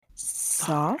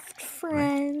Soft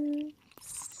friends.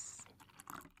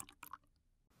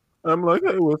 I'm like,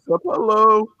 hey, what's up?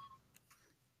 Hello.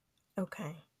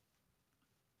 Okay.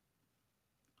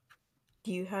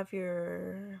 Do you have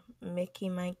your Mickey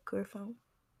microphone?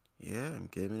 Yeah, I'm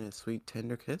giving it sweet,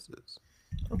 tender kisses.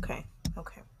 Okay.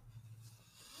 Okay,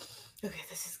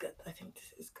 this is good. I think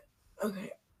this is good. Okay.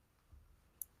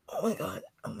 Oh my god.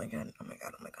 Oh my god. Oh my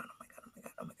god. Oh my god. Oh my god. Oh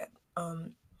my god. Oh my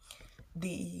god.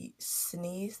 The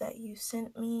sneeze that you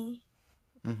sent me,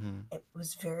 it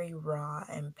was very raw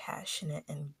and passionate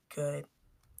and good.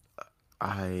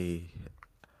 I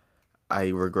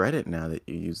regret it now that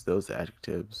you use those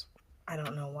adjectives. I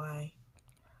don't know why.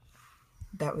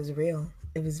 That was real.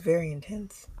 It was very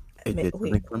intense. It did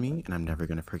Wait, something for me, and I'm never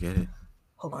gonna forget it.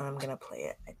 hold on. I'm gonna play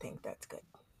it. I think that's good.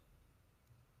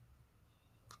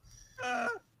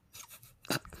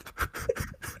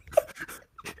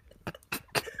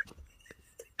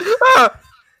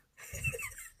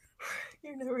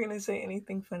 You're never gonna say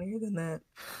anything funnier than that.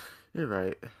 You're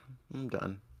right. I'm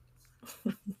done.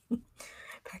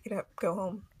 Pack it up. Go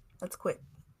home. Let's quit.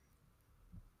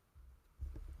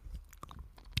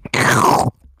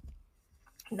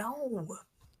 No.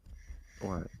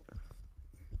 What?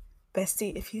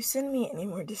 Bestie, if you send me any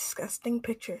more disgusting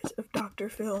pictures of Dr.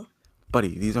 Phil.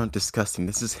 Buddy, these aren't disgusting.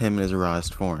 This is him in his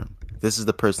rawest form. This is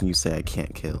the person you say I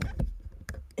can't kill.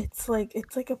 It's like a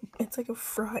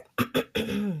fried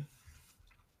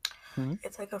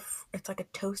it's like a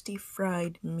toasty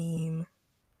fried meme,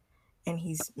 and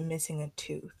he's missing a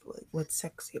tooth. Like, what's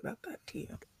sexy about that to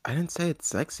you? I didn't say it's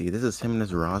sexy. This is him in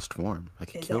his rawest form. I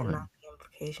could kill Is that him. not the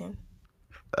implication?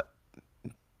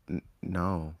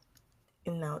 No.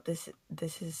 No, this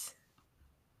is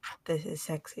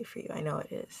sexy for you. I know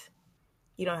it is.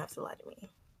 You don't have to lie to me.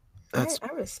 I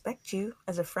respect you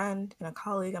as a friend and a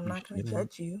colleague. I'm not going to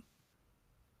judge you.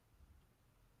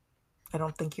 I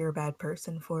don't think you're a bad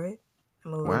person for it.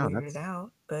 I'm a little weirded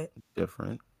out, but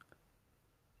different.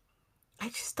 I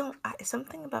just don't.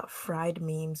 Something about fried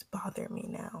memes bother me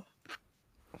now.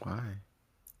 Why?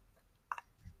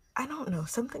 I don't know.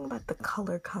 Something about the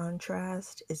color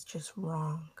contrast is just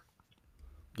wrong.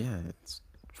 Yeah, it's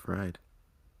fried.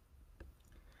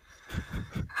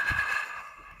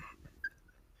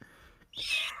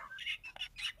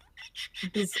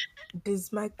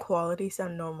 Does my quality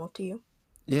sound normal to you?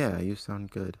 Yeah, you sound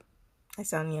good. I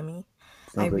sound yummy.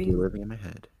 Sounds like you're living in my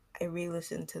head. I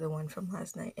re-listened to the one from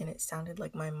last night, and it sounded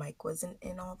like my mic wasn't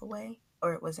in all the way,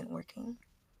 or it wasn't working.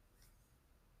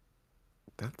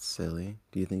 That's silly.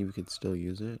 Do you think we could still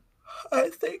use it? I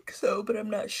think so, but I'm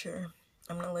not sure.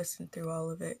 I'm gonna listen through all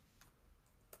of it.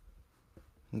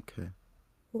 Okay.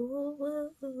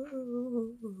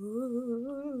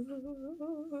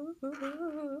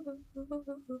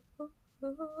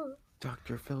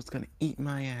 Dr. Phil's gonna eat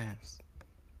my ass.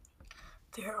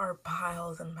 There are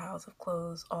piles and piles of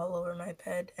clothes all over my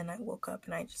bed, and I woke up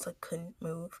and I just couldn't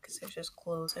move because there's just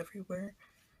clothes everywhere.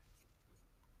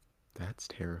 That's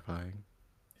terrifying.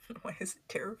 Why is it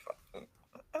terrifying?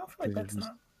 I don't feel like that's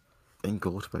not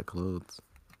engulfed by clothes.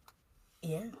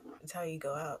 Yeah, it's how you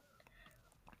go out.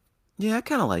 Yeah, I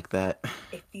kind of like that.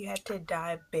 If you had to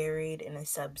die buried in a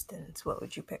substance, what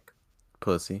would you pick?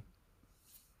 Pussy.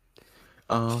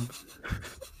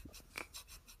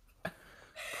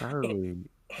 Probably.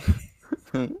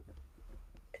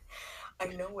 I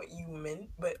know what you meant,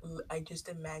 but I just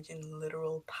imagine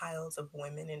literal piles of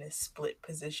women in a split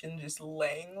position just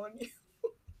laying on you.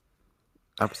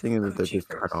 I'm thinking that they're just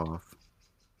cut off.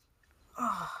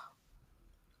 Oh.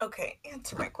 Okay,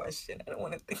 answer my question. I don't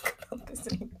want to think about this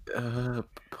anymore.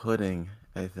 Pudding,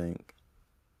 I think.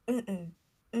 Mm-mm.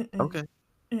 Okay.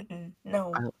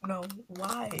 No.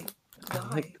 Why? I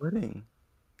like pudding.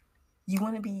 You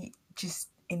want to be just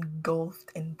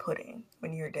engulfed in pudding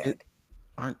when you're dead.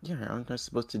 Aren't I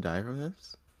supposed to die from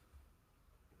this?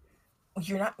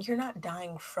 You're not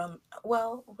dying from,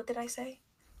 well, what did I say?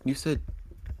 You said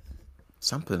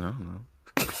something, I don't know.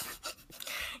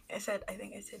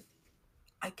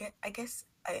 I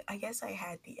guess I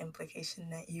had the implication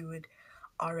that you would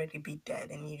already be dead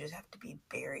and you just have to be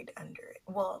buried under it.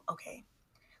 Well, okay.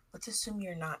 Let's assume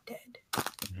you're not dead.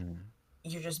 Mm-hmm.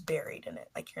 You're just buried in it.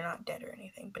 Like, you're not dead or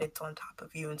anything, but it's on top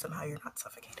of you and somehow you're not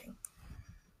suffocating.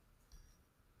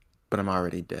 But I'm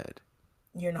already dead.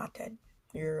 You're not dead.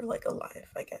 You're, alive,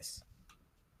 I guess.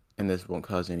 And this won't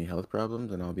cause any health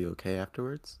problems and I'll be okay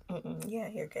afterwards? Yeah,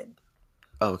 you're good.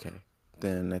 Oh, okay.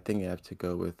 Then I think I have to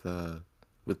go with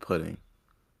pudding.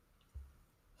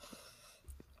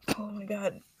 Oh my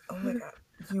god.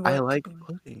 I like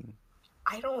pudding.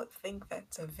 I don't think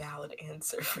that's a valid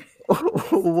answer for it.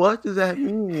 What does that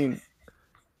mean?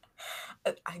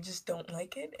 I just don't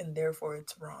like it, and therefore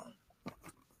it's wrong.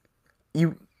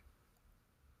 You,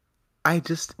 I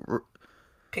just,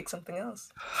 Pick something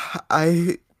else.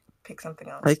 I, Pick something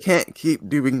I else. can't keep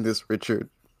doing this, Richard.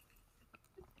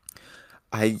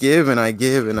 I give and I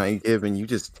give and I give, and you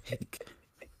just take.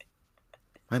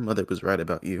 My mother was right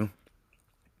about you.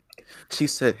 She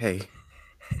said, "Hey,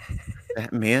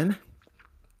 that man,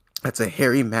 that's a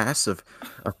hairy mass of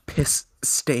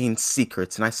piss-stained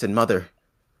secrets." And I said, "Mother,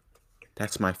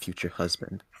 that's my future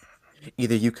husband.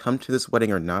 Either you come to this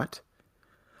wedding or not.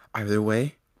 Either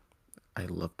way, I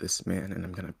love this man and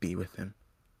I'm gonna be with him."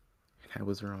 And I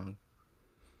was wrong.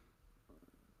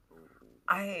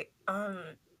 I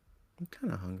I'm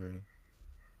kind of hungry.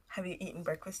 have you eaten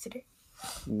breakfast today?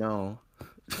 No.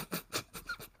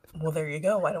 Well, there you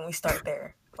go. Why don't we start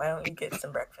there? Why don't you get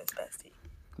some breakfast, bestie?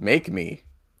 Make me.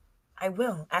 I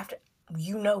will. After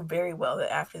you know very well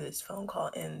that after this phone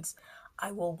call ends,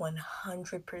 I will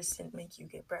 100% make you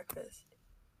get breakfast.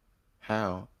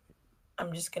 How?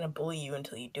 I'm just gonna bully you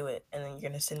until you do it, and then you're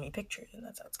gonna send me pictures, and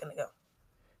that's how it's gonna go.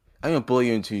 I'm gonna bully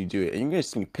you until you do it. And you're gonna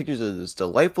send me pictures of those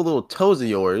delightful little toes of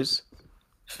yours.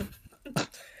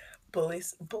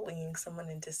 Bullying someone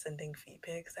into sending feet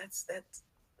pics. That's A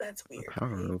weird, power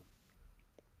right? move.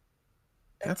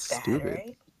 That's That's bad, stupid.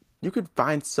 right? You could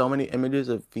find so many images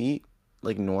of feet,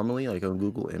 like normally, like on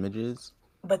Google Images.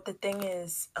 But the thing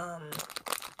is,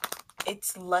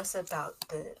 it's less about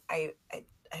the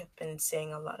I've been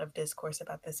seeing a lot of discourse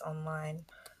about this online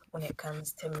when it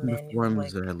comes to The men who forums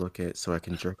like that I look at so I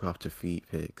can jerk off to feet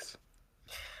pics.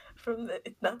 from the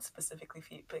not specifically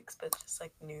feet pics, but just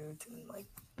like nudes and like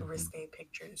Hmm. risque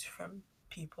pictures from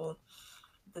people.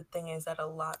 The thing is that a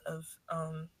lot of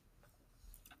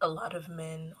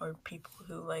men or people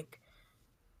who like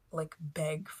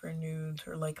beg for nudes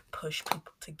or like push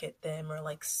people to get them or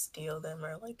like steal them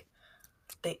or like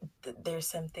there's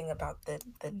something about the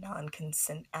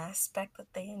non-consent aspect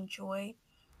that they enjoy.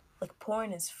 Like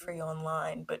porn is free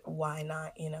online, but why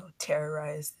not,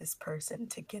 terrorize this person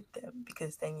to get them?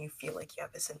 Because then you feel like you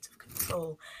have a sense of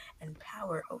control and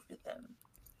power over them.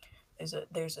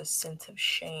 There's a sense of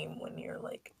shame when you're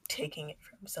like taking it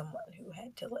from someone who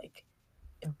had to like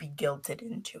be guilted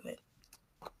into it.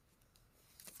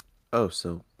 Oh,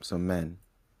 so men.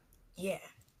 Yeah.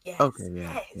 Okay, Yes.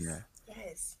 yeah, Yes. yeah.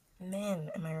 Yes. Men,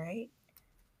 am I right?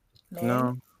 Men,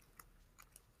 No,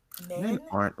 men men,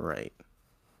 aren't right.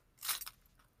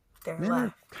 they're Men are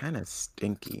left. kind of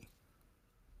stinky.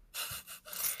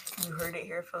 You heard it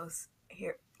here, folks.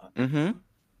 Here, Mm-hmm.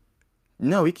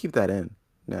 No, we keep that in.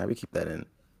 Nah, we keep that in.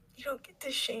 you don't get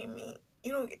to shame me.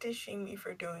 You don't get to shame me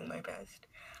for doing my best.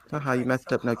 I'm Haha, you trying messed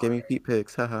so up. Now give me hard. feet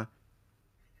pics. Haha.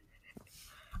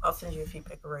 I'll send you a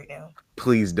feedback right now.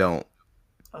 Please don't.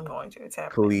 I'm going to. It's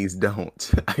happening. Please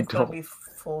don't. I It's gonna don't. be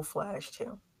full flash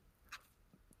too.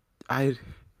 I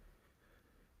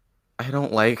I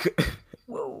don't like.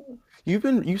 Whoa.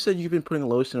 You said you've been putting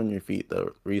lotion on your feet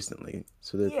though recently,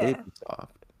 so that they'd Yeah. be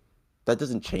soft. That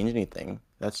doesn't change anything.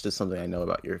 That's just something I know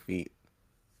about your feet. You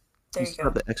There you still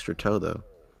have go. the extra toe though.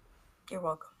 You're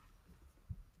welcome.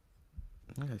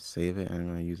 I'm gonna save it and I'm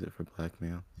gonna use it for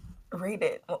blackmail. Rate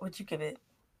it. What would you give it?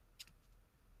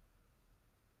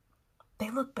 They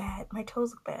look bad. My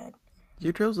toes look bad.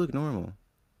 Your toes look normal.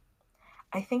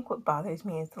 I think what bothers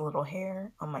me is the little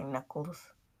hair on my knuckles.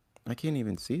 I can't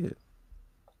even see it.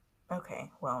 Okay,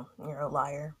 well, you're a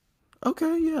liar.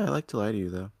 Okay, yeah, I like to lie to you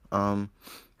though.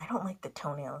 I don't like the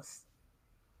toenails.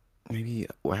 Maybe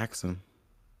wax them.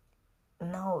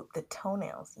 No, the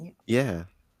toenails. Yeah,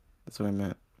 that's what I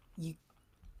meant. You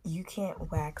you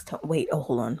can't wax Wait, oh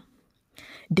hold on.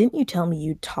 Didn't you tell me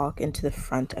you talk into the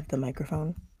front of the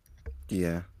microphone?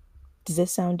 Yeah, Does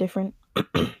this sound different?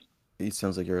 it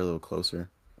sounds like you're a little closer.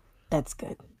 That's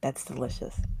good. That's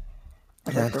delicious.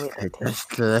 I like the That's way good. that That's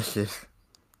tastes. delicious.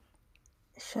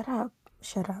 Shut up.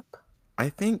 Shut up. I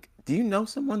think. Do you know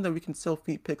someone that we can sell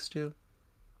feet pics to?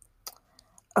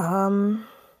 Um,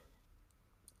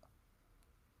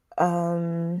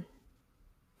 um,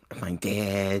 My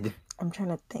dad. I'm trying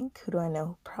to think. Who do I know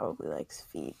who probably likes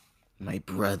feet? My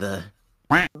brother.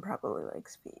 Probably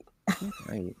likes feet.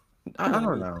 I, I'm I gonna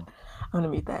don't meet. know. I'm gonna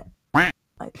meet that.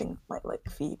 I think might like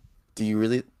feet. Do you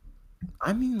really?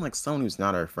 I mean, like someone who's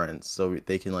not our friends, so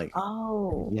they can like.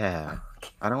 Oh, Yeah,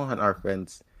 I don't want our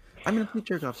friends. I mean, if we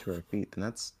jerk off to our feet, then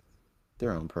that's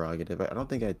their own prerogative. I don't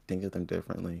think I'd think of them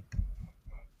differently.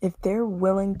 if they're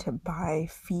willing to buy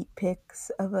feet pics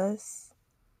of us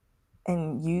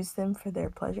and use them for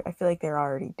their pleasure, I feel like they're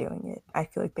already doing it. I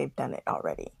feel like they've done it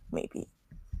already. Maybe,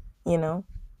 you know.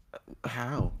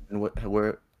 How and what?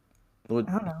 Where? What?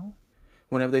 I don't know.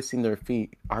 whenever they see their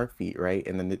feet, our feet, right?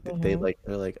 And then Hmm.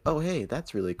 they're like, oh hey,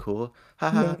 that's really cool.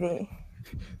 Haha. Maybe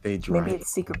They maybe dry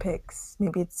it's secret pics.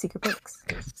 Maybe it's secret pics.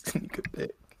 sneak a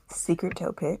bit. Secret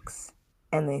toe pics,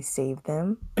 and they save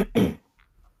them, and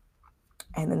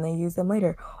then they use them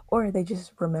later, or they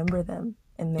just remember them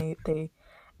and they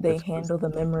That's handle the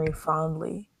memory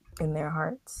fondly in their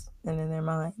hearts and in their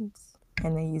minds,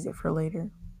 and they use it for later.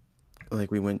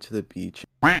 like we went to the beach.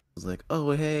 I was like,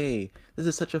 oh hey, this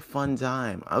is such a fun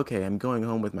time. Okay, I'm going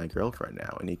home with my girlfriend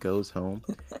now. And he goes home,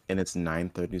 and it's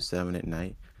 9:37 at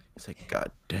night. He's like,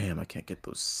 God damn, I can't get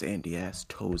those sandy ass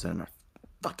toes out of my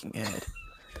fucking head.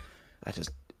 I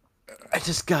just, I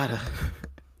just gotta.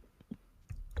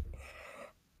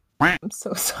 I'm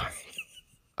so sorry.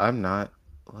 I'm not.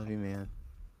 Love you, man.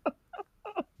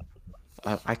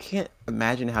 I can't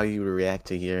imagine how you would react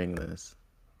to hearing this.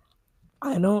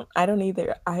 I don't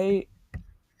either. I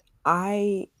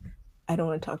I don't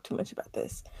want to talk too much about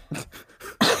this.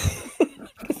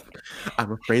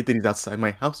 I'm afraid that he's outside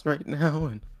my house right now,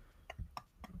 and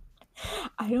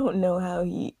I don't know how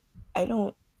he I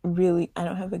don't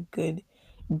have a good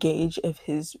gauge of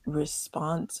his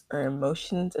response or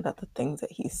emotions about the things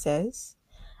that he says,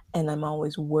 and I'm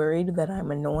always worried that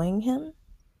I'm annoying him.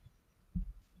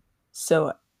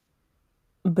 So,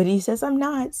 but he says I'm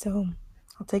not, so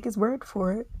I'll take his word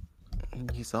for it.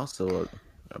 he's also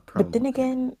a But then problem.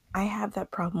 again, I have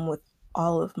that problem with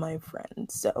all of my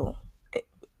friends, so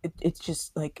it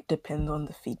just like depends on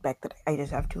the feedback that I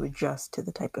just have to adjust to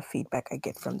the type of feedback I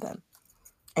get from them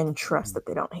and trust that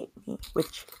they don't hate me,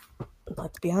 which,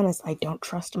 let's be honest, I don't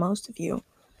trust most of you.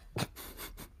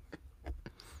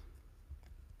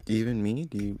 Even me?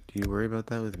 Do you worry about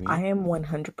that with I me? am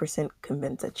 100%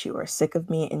 convinced that you are sick of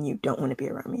me and you don't want to be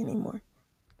around me anymore.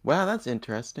 Wow, that's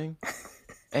interesting.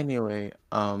 Anyway,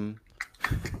 but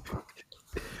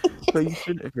you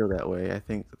shouldn't feel that way. I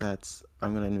think that's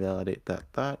I'm gonna invalidate that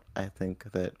thought. I think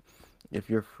that if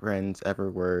your friends ever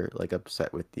were like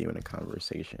upset with you in a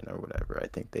conversation or whatever, I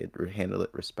think they'd handle it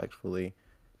respectfully,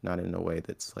 not in a way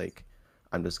that's like,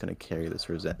 I'm just gonna carry this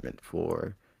resentment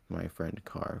for my friend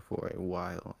Carr for a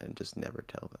while and just never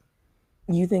tell them.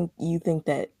 You think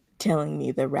that telling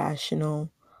me the rational,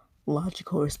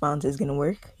 logical response is gonna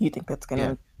work? You think that's Yeah.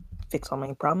 gonna fix all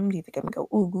my problems? You think I'm gonna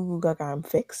go ooh goo goo gaga I'm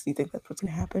fixed? You think that's what's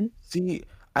gonna happen? See,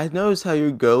 I noticed how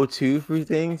your go-to for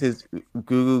things is goo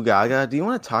goo gaga. Do you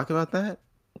want to talk about that?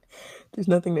 There's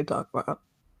nothing to talk about.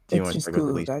 Do you It's want to just talk about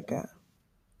goo goo gaga.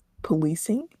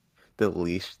 Policing? the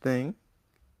leash thing?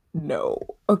 No.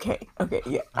 Okay. Okay.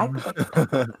 Yeah. I think I can talk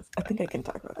about this. I think I can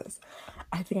talk about this.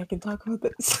 I think I can talk about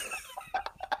this.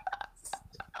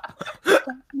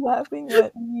 Stop laughing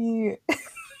at me.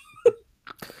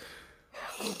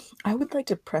 I would like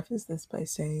to preface this by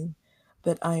saying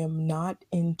that I am not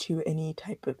into any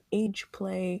type of age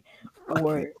play Fucking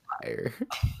or liar.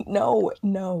 no,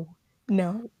 no,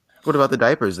 no. What about the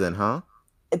diapers then, huh?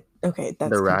 Okay,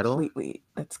 The rattle?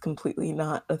 that's completely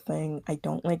not a thing. I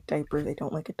don't like diapers. I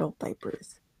don't like adult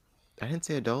diapers. I didn't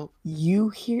say adult. You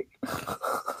hear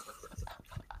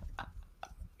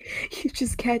you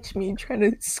just catch me trying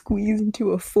to squeeze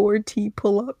into a 4T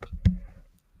pull up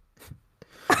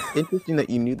Interesting that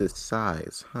you knew the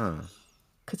size, huh?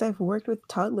 because I've worked with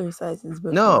toddler sizes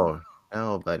before. No,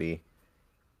 no, buddy.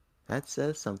 That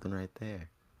says something right there.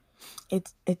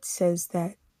 It says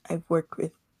that I've worked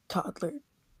with toddler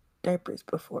diapers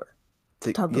before.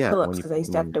 Toddler Yeah, when pull-ups you because I put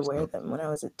used to them on have to wear yourself. them when I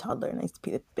was a toddler and I used to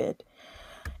pee the bed.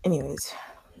 Anyways,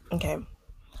 okay.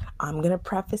 I'm gonna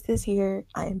preface this here.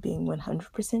 I am being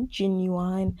 100%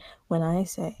 genuine when I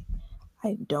say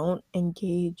I don't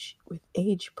engage with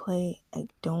age play. I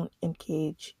don't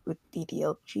engage with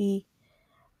DDLG.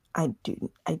 I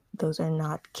do. I those are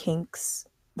not kinks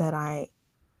that I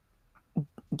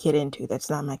get into. That's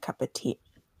not my cup of tea.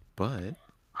 But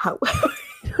However,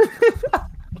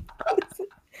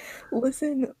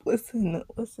 listen.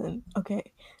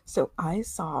 Okay, so I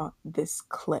saw this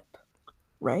clip,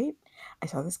 right? I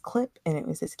saw this clip and it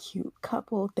was this cute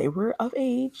couple. They were of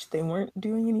age, they weren't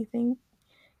doing anything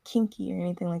kinky or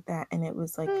anything like that. And it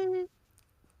was like,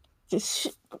 just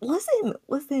listen.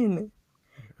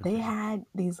 They okay. had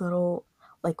these little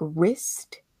like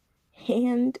wrist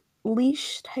hand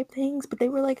leash type things, but they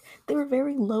were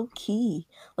very low key.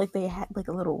 Like they had like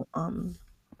a little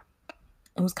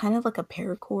it was kind of like a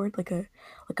paracord, like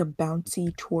a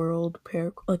bouncy twirled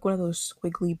paracord, like one of those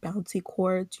squiggly bouncy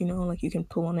cords, like you can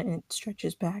pull on it and it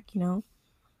stretches back, and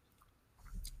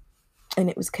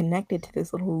it was connected to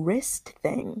this little wrist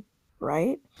thing,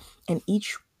 right? And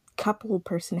each couple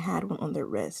person had one on their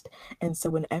wrist. And so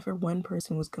whenever one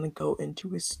person was going to go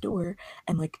into a store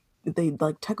and like they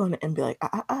like tug on it and be like,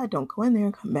 don't go in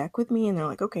there, come back with me. And they're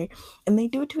like, okay. And they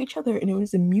do it to each other. And it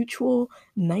was a mutual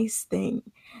nice thing.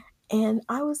 And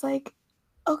I was like,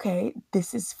 okay,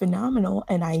 this is phenomenal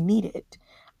and I need it.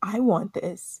 I want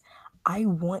this. I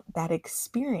want that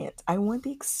experience. I want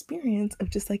the experience of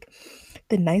just like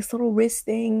the nice little wrist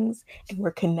things, and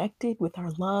we're connected with our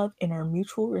love and our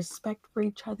mutual respect for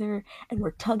each other, and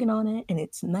we're tugging on it, and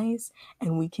it's nice,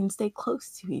 and we can stay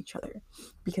close to each other.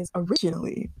 Because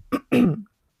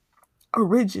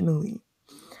originally,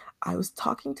 I was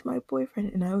talking to my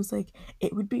boyfriend and I was like,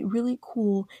 it would be really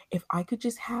cool if I could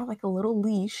just have like a little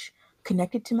leash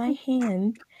connected to my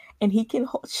hand and he can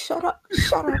hold. Shut up,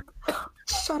 shut up,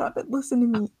 shut up and listen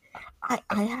to me.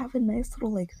 I have a nice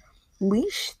little like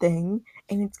leash thing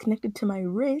and it's connected to my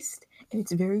wrist and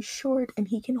it's very short and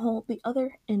he can hold the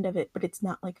other end of it, but it's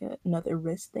not like another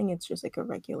wrist thing. It's just like a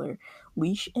regular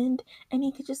leash end and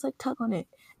he could just like tug on it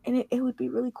and it would be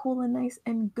really cool and nice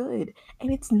and good.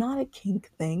 And it's not a kink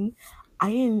thing.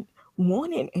 I didn't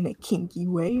want it in a kinky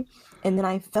way. And then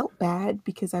I felt bad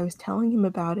because I was telling him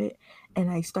about it and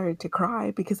I started to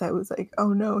cry because I was like,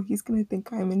 oh no, he's going to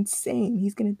think I'm insane.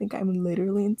 He's going to think I'm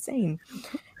literally insane.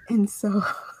 And so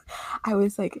I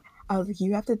was like,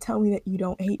 you have to tell me that you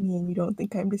don't hate me and you don't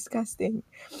think I'm disgusting.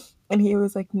 And he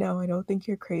was like, no, I don't think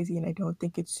you're crazy and I don't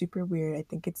think it's super weird. I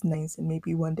think it's nice and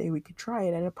maybe one day we could try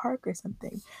it at a park or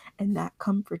something. And that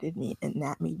comforted me and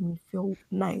that made me feel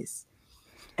nice.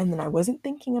 And then I wasn't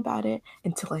thinking about it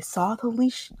until I saw the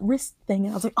leash wrist thing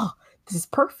and I was like, oh, this is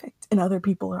perfect. And other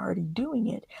people are already doing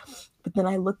it. But then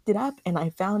I looked it up and I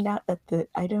found out that the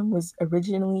item was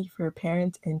originally for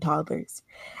parents and toddlers.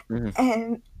 Mhm.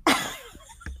 And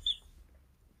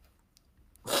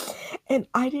and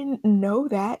I didn't know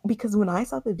that because when I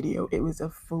saw the video, it was a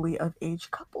fully of age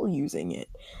couple using it.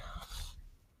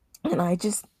 And I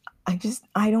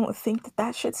don't think that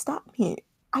that should stop me.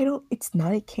 I don't, it's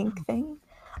not a kink thing.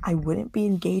 I wouldn't be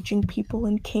engaging people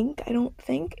in kink, I don't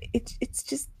think. It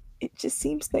just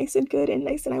seems nice and good and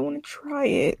nice and I want to try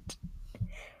it.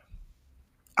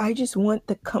 I just want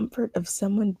the comfort of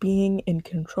someone being in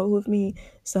control of me,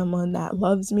 someone that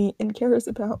loves me and cares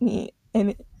about me.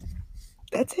 And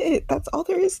that's it. That's all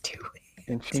there is to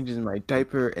And it. changes my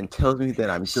diaper and tells me that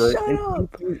I'm good Shut and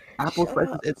feeds up. me apple Shut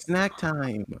slices up. at snack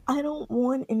time. I don't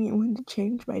want anyone to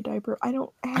change my diaper. I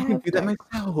don't I can have do that that clothes.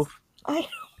 myself. I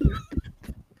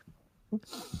and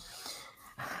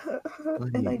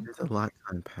Buddy, I there's a lot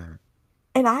to unpack.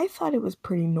 and I thought it was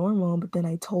pretty normal, but then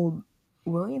I told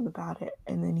William about it,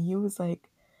 and then he was like,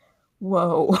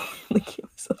 "Whoa!" Like it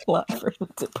was a lot for him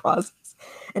to process.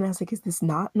 And I was like, "Is this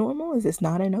not normal? Is this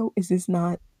not a no? Is this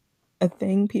not a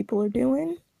thing people are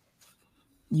doing?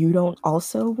 You don't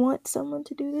also want someone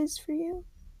to do this for you?"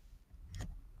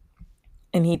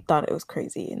 And he thought it was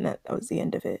crazy, and that was the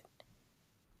end of it.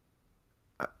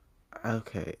 Uh,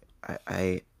 Okay, I,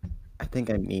 I I think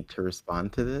I need to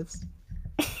respond to this.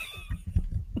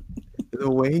 The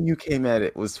way you came at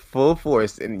it was full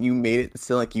force, and you made it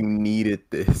sound like you needed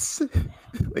this.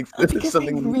 Like this is Because I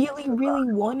something you need really, to really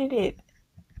survive. wanted it,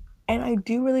 and I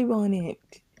do really want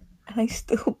it, and I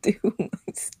still do.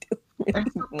 I still I really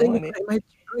still think want about it. it in my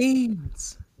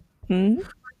dreams. Hmm?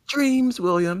 Dreams,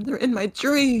 William. They're in my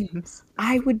dreams.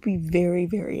 I would be very,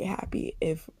 very happy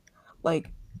if,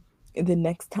 like, the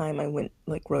next time I went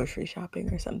like grocery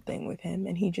shopping or something with him,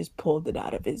 and he just pulled it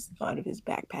out of his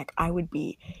backpack. I would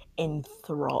be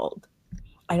enthralled.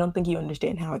 I don't think you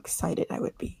understand how excited I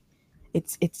would be.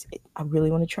 I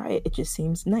really want to try it. It just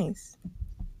seems nice.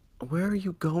 Where are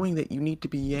you going that you need to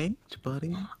be yanked,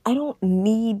 buddy? I don't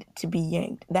need to be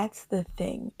yanked. That's the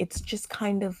thing. It's just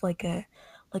kind of like a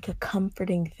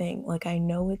comforting thing. Like I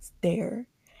know it's there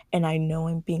and I know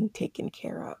I'm being taken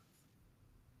care of.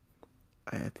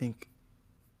 I think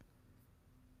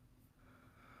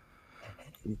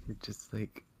you could just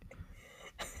like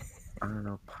I don't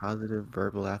know, positive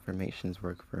verbal affirmations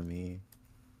work for me.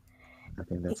 I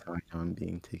think that's how I know I'm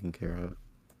being taken care of.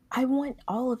 I want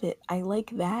all of it. I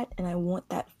like that and I want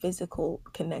that physical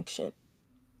connection.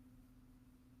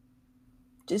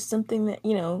 Just something that,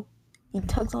 he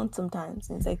tugs on sometimes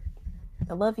and he's like,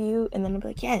 I love you. And then I'll be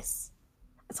like, yes,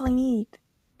 that's all I need.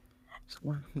 Just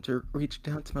want him to reach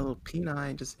down to my little peanut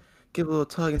and just give a little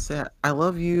tug and say, I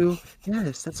love you.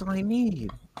 Yes, that's all I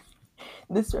need.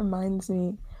 This reminds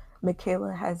me,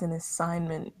 Michaela has an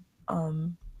assignment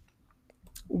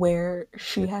where You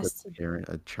she have to has to. parent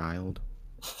a child.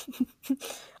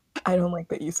 I don't like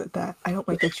that you said that. I don't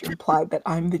like that you implied that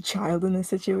I'm the child in this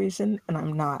situation, and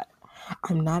I'm not.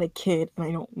 I'm not a kid, and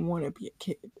I don't want to be a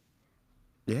kid.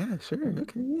 Yeah, sure. Um,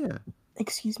 Okay, yeah.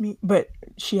 excuse me, but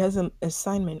she has an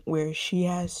assignment where she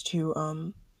has to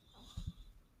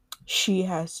she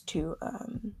has to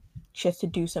she has to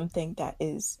do something that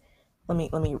is, let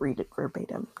me read it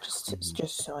verbatim, Mhm.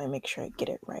 just so I make sure I get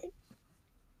it right.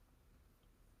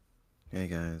 Hey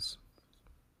guys,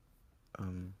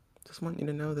 um, just want you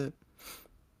to know that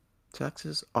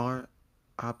taxes are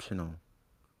optional.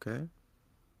 Okay?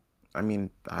 I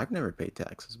mean, I've never paid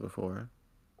taxes before.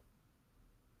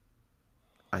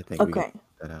 I think we can Okay,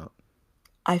 cut that out.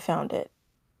 I found it.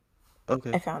 I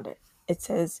Okay. found it. It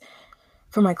says,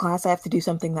 for my class, I have to do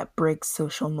something that breaks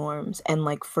social norms. And,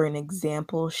 like, for an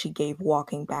example, she gave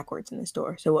walking backwards in the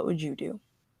store. So, what would you do?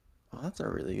 Well, that's a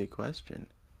really good question.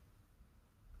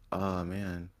 Oh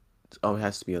man. Oh, it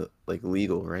has to be like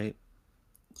legal, right?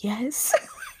 Yes.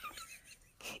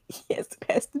 Yes, it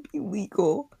has to be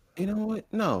legal. You know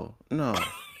what? No, no.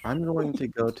 I'm going to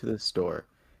go to the store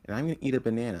and I'm going to eat a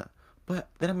banana. But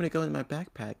then I'm going to go in my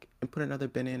backpack and put another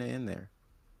banana in there.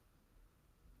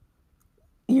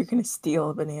 You're gonna steal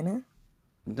a banana?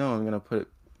 No, I'm going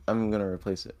to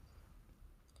replace it.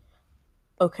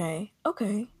 Okay,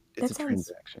 okay. It's That a sounds,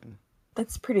 transaction.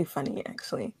 that's pretty funny,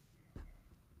 actually.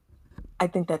 I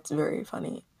think that's very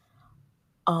funny.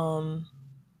 Um,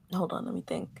 hold on, let me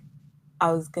think.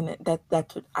 I was gonna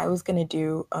that's what I was gonna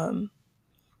do. Um,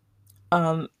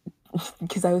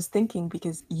 because I was thinking,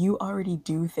 because you already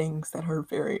do things that are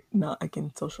very not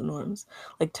against social norms,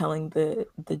 like telling the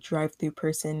drive-through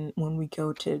person when we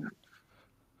go to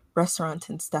restaurants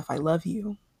and stuff, I love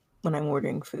you when I'm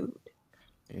ordering food.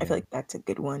 I feel Yeah. like that's a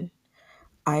good one.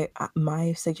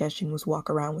 My suggestion was walk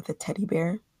around with a teddy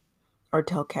bear, or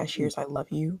tell cashiers I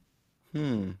love you,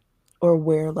 Hmm. or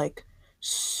wear like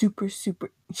super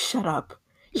shut up,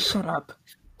 shut up,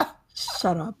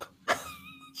 shut up,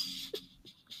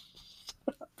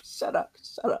 shut up,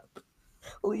 shut up.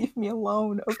 Leave me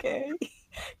alone, okay?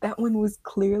 That one was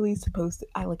clearly supposed to,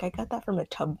 I got that from a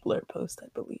Tumblr post, I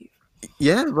believe.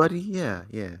 Yeah, buddy. Yeah,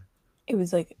 yeah. It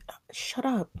was like, shut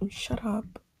up, shut up,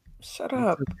 shut It's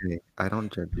up. okay. I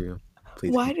don't judge you.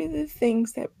 Please Why do continue. the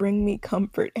things that bring me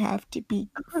comfort have to be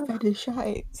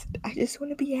fetishized? I just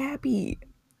want to be happy.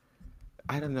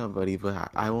 I don't know, buddy,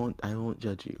 but I won't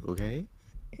judge you, okay?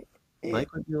 Yeah.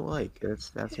 Like what you like.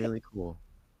 That's really cool.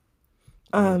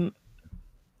 Um,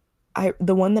 Um,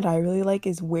 the one that I really like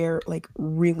is wear like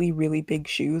really big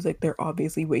shoes. Like they're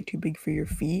obviously way too big for your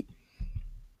feet.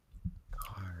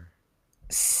 car.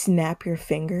 Snap your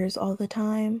fingers all the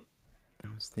time. I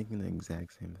was thinking the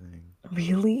exact same thing.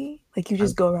 Really? Like you I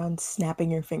just was, go around snapping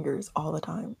your fingers all the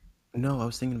time. no, I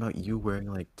was thinking about you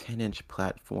wearing like 10-inch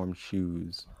platform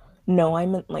shoes. No, I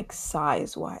meant like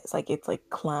size wise. Like it's like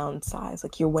clown size.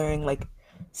 Like you're wearing like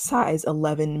size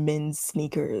 11 men's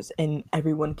sneakers and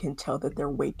everyone can tell that they're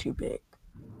way too big.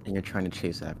 And you're trying to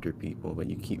chase after people, but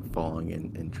you keep falling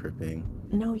and tripping.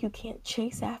 No, you can't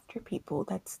chase after people.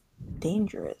 That's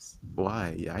dangerous.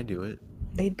 Why? Yeah, I do it.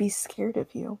 They'd be scared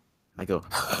of you. I go,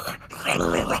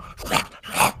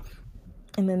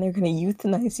 And then they're going to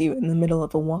euthanize you in the middle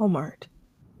of a Walmart.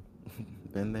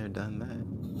 been there, done that.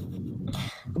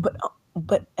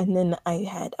 And then I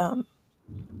had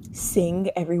sing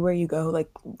everywhere you go,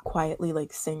 like quietly,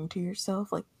 like sing to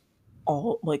yourself, like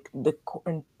all like the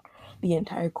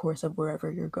entire course of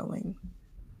wherever you're going,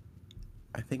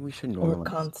 I think we should or normalize.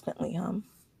 constantly hum.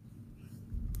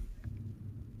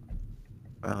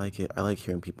 I like it. I like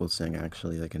hearing people sing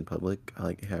actually, like in public. I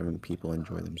like having people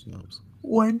enjoy themselves.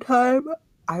 One time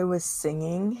I was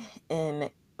singing in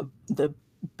the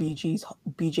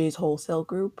BJ's wholesale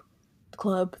group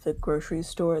club, the grocery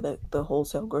store, the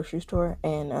wholesale grocery store,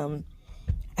 and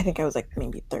I think I was like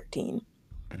maybe 13,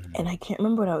 Mhm. and I can't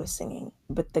remember what I was singing,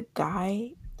 but the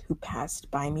guy who passed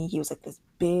by me, he was like this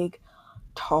big,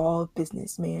 tall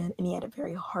businessman, and he had a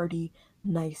very hearty,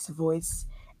 nice voice,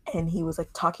 and he was like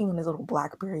talking on his little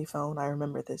BlackBerry phone. I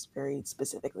remember this very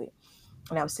specifically,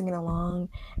 and I was singing along,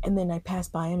 and then I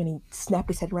passed by him, and he snapped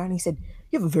his head around, and he said,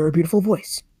 "You have a very beautiful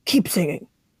voice. Keep singing."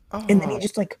 And then he Oh,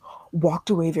 just like walked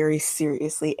away very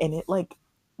seriously, and it like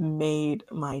made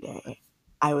my day.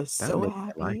 I was that so made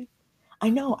my life. happy. I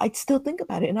know, I still think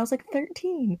about it, and I was like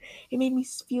 13. It made me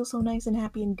feel so nice and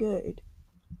happy and good.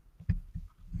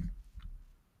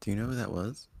 Do you know who that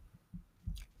was?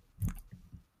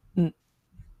 N-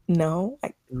 no,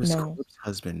 It was no. Corp's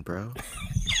husband, bro.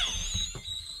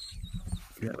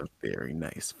 You have a very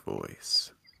nice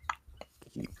voice.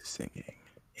 Keep singing.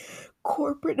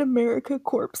 Corporate America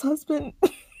corpse husband.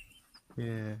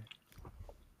 Yeah.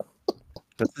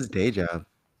 That's his day job,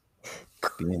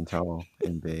 being tall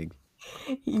and big.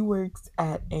 he works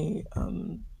at a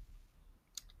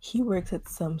he works at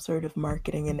some sort of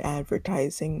marketing and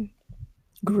advertising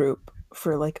group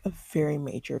for like a very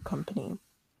major company.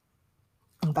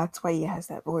 And that's why he has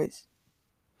that voice.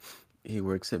 He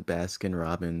works at Baskin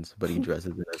Robbins, but he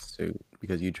dresses in a suit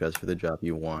because you dress for the job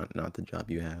you want, not the job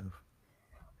you have.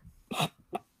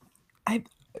 I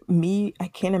I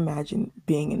can't imagine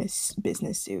being in a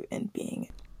business suit and being.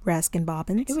 Raskin It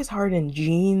Bobbins. was hard in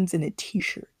jeans and a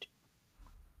t-shirt.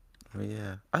 Oh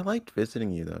yeah, I liked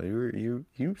visiting you though.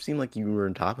 You seem like you were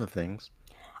on top of things.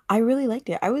 I really liked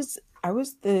it. I was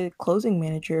the closing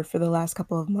manager for the last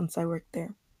couple of months I worked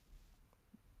there.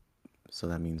 So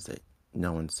that means that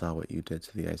no one saw what you did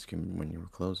to the ice cream when you were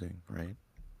closing, right?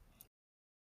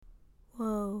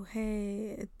 Whoa,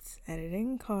 hey, it's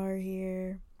editing car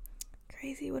here.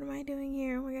 Crazy, what am I doing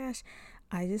here? Oh my gosh.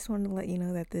 I just wanted to let you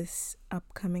know that this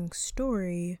upcoming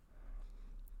story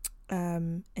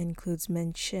includes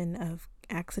mention of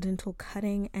accidental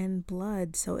cutting and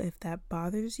blood. So if that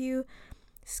bothers you,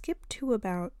 skip to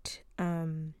about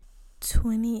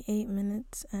 28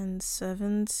 minutes and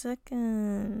 7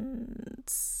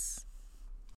 seconds.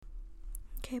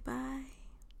 Okay, bye.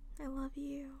 I love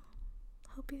you.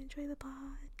 Hope you enjoy the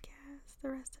podcast, the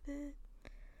rest of it.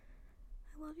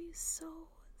 I love you so,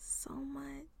 so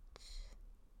much.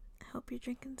 I hope you're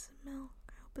drinking some milk.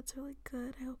 I hope it's really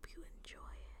good. I hope you enjoy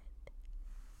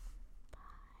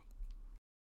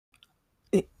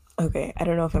Okay, I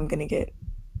don't know if I'm gonna get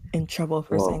in trouble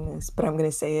for Well, saying this, but I'm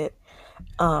gonna say it.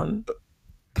 Um,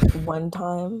 one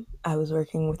time I was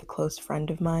working with a close friend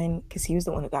of mine because he was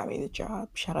the one who got me the job.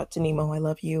 Shout out to Nemo, I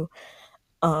love you.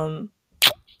 Um,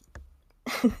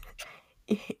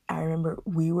 I remember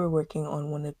we were working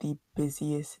on one of the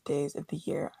busiest days of the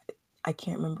year. I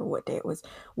can't remember what day it was.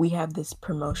 We have this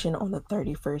promotion on the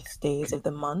 31st days of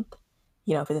the month,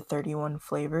 for the 31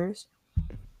 flavors.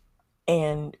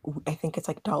 And I think it's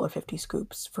like $1.50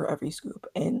 scoops for every scoop.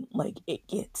 And like it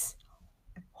gets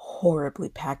horribly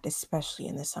packed, especially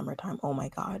in the summertime. Oh my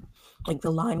God. Like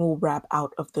the line will wrap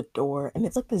out of the door, and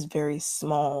it's like this very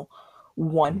small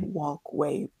one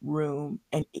walkway room,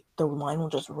 and the line will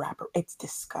just wrap. It's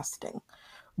disgusting.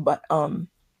 But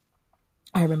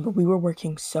I remember we were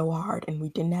working so hard and we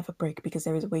didn't have a break because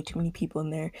there was way too many people in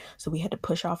there. So we had to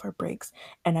push off our breaks.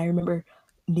 And I remember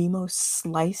Nemo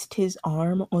sliced his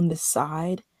arm on the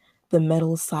side, the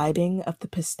metal siding of the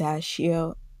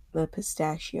pistachio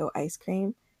ice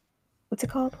cream. What's it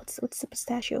called? What's the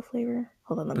pistachio flavor?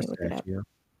 Hold on, let me look it up. pistachio.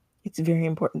 It's very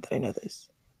important that I know this.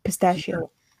 Yeah.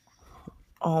 Pistachio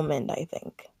almond, I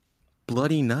think.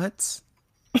 Bloody nuts?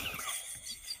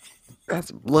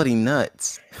 That's bloody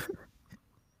nuts.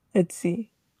 Let's see.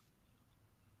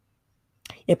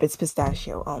 Yep, it's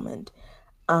pistachio almond.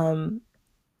 Um,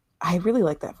 I really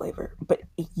like that flavor, but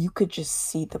you could just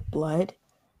see the blood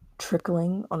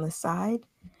trickling on the side,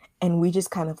 and we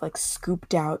just kind of like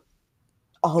scooped out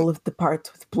all of the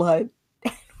parts with blood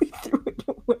and we threw it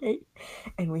away,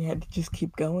 and we had to just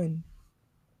keep going.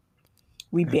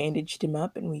 We bandaged him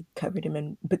up and we covered him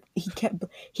in, but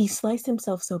he sliced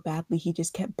himself so badly he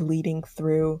just kept bleeding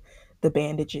through the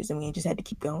bandages, and we just had to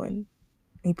keep going.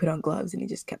 He put on gloves and he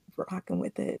just kept rocking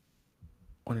with it.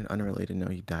 On an unrelated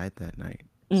note, he died that night.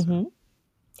 So Hmm.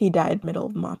 He died middle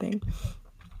of mopping.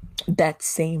 That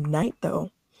same night,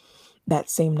 though, that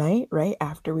same night, right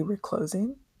after we were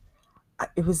closing,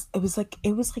 it was like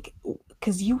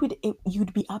because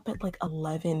you'd be up at like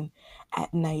 11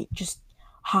 at night, just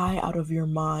high out of your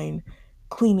mind,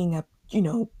 cleaning up,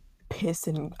 piss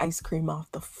and ice cream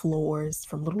off the floors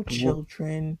from little Wha-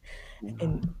 children,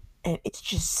 and it's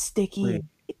just sticky.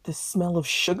 wait, The smell of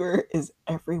sugar is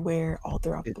everywhere, all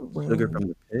throughout is the sugar room. from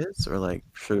the piss or like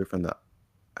sugar from the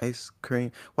ice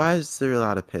cream? Why is there a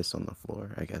lot of piss on the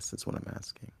floor? I guess that's what I'm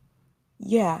asking.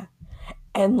 Yeah,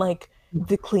 and like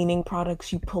the cleaning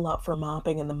products you pull out for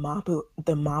mopping, and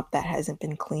the mop that hasn't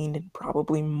been cleaned in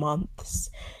probably months,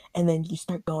 and then you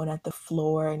start going at the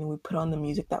floor, and we put on the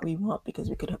music that we want because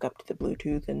we could hook up to the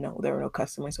Bluetooth, and no, there were no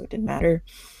customers, so it didn't matter.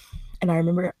 And I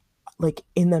remember, like,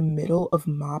 in the middle of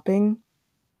mopping,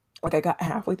 like, I got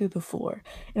halfway through the floor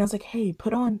and I was like, hey,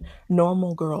 put on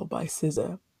Normal Girl by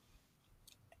SZA.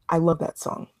 I love that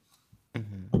song.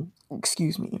 Hmm.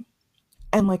 Excuse me.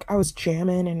 And like I was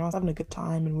jamming and I was having a good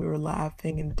time and we were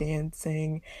laughing and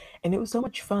dancing, and it was so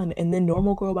much fun. And then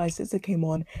Normal Girl by SZA came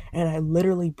on and I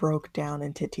literally broke down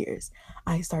into tears.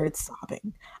 I started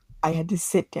sobbing. I had to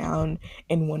sit down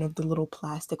in one of the little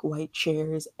plastic white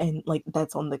chairs, and like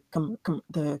that's on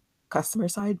the customer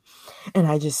side, and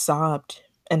I just sobbed.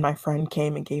 And my friend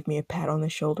came and gave me a pat on the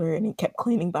shoulder, and he kept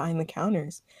cleaning behind the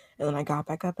counters. And then I got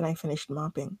back up and I finished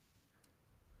mopping.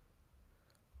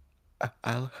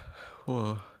 I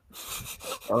whoa.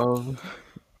 Um,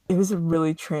 It was a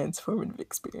really transformative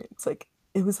experience. Like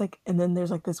it was like, and then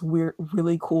there's like this weird,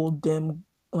 really cool dim.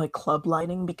 like club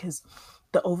lighting because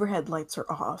the overhead lights are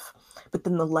off, but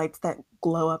then the lights that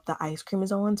glow up the ice cream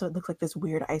is on, so it looks like this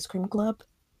weird ice cream club.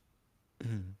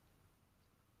 Mm.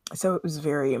 So it was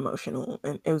very emotional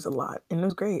and it was a lot and it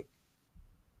was great.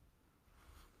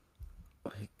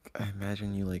 Like, I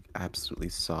imagine you like absolutely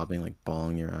sobbing, like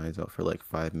bawling your eyes out for like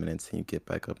 5 minutes, and you get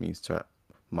back up and you start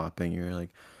mopping. You're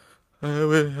like, I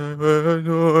wish I were a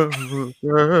normal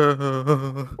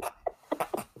girl.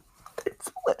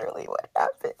 It's literally what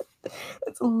happened.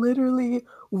 It's literally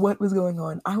what was going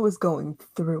on. I was going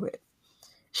through it.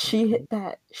 She hit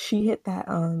that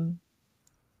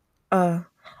I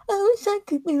wish I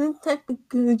could be the type of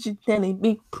girl you daddy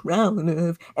be proud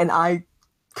of, and I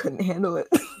couldn't handle it.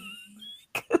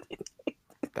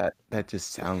 That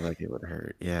just sounds like it would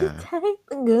hurt. The Yeah. type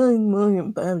of girl more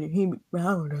about you he be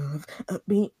proud of,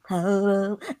 be proud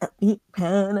of, be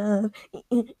proud of,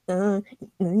 you know,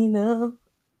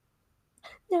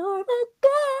 you're the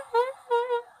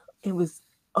girl. It was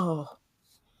Whoa,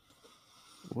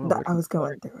 that I was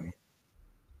going through it.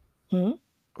 Hmm?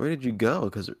 where did you go?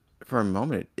 Because for a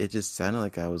moment, it just sounded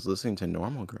like I was listening to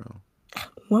Normal Girl.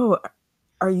 Whoa,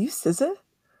 are you SZA?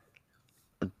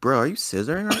 Bro, are you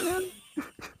scissoring right now?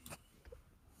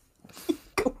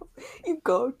 You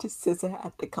go to SZA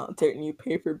at the concert and you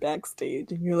pay for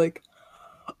backstage and you're like,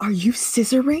 are you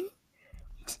scissoring?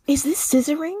 Is this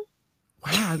scissoring?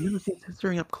 Wow, I've never seen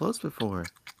scissoring up close before.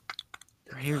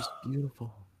 Your hair's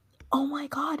beautiful. Oh my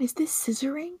god, is this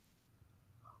scissoring?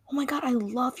 Oh my god, I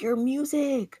love your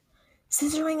music.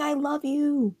 Scissoring, I love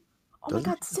you. Oh my Doesn't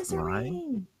god, she just lie?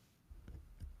 scissoring.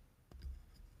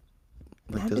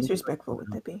 Like, How doesn't she disrespectful would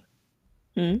that be?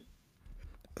 Hmm?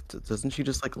 doesn't she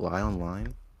just like lie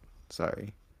online?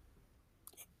 Sorry,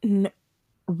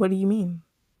 What do you mean?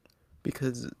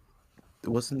 because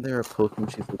wasn't there a post when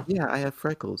she's like, "Yeah, I have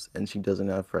freckles," and she doesn't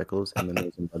have freckles, and then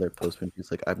there's another post when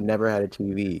she's like, "I've never had a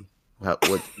TV. What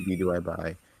TV do I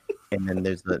buy?" And then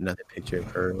there's another picture of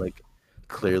her like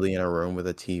clearly in a room with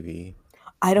a TV.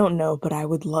 I don't know, but I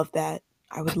would love that.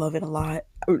 I would love it a lot.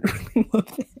 I would really love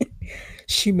that.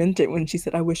 She meant it when she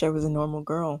said, I wish I was a normal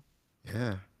girl.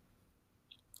 Yeah.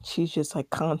 She's just like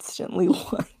constantly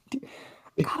lying.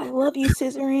 God, I love you,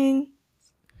 scissoring.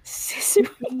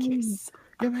 Scissoring,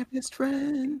 You're my best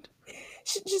friend.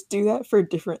 should just do that for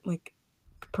different like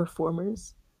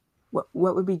performers. What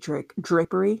would be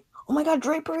Drapery? Oh my god,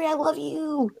 Drapery, I love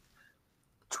you.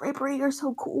 Drapery, you're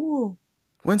so cool.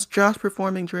 When's Josh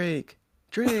performing Drake?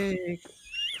 Drake.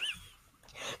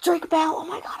 Drake Bell, oh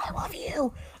my god, I love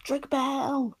you. Drake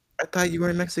Bell. I thought you were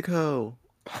in Mexico.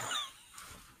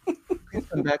 Please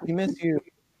come back. We miss you.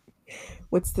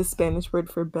 What's the Spanish word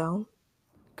for bell?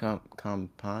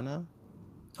 Campana?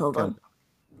 Hold Com- on.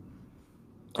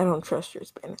 I don't trust your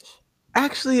Spanish.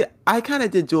 Actually, I kind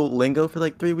of did Duolingo for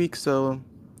like 3 weeks, so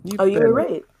you Oh, you were better.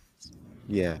 right.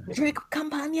 Yeah. Drink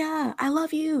Campania. I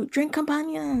love you. Drink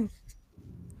Campania.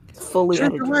 Fully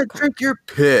Drink edited. what? Drink your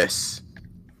piss.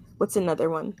 What's another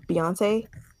one? Beyonce.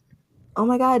 Oh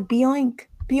my god, Boink.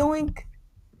 Boink.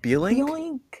 Beelink?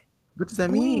 Boink. What does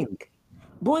that mean? Boink.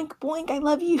 Boink, boink, I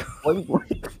love you. Boink,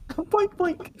 boink. Boink,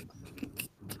 boink.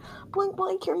 Boink,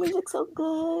 boink, your music's so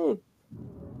good.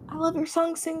 I love your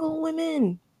song, Single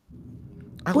Women.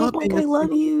 I Boink, love boink, being I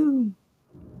love you.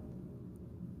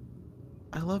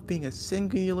 I love being a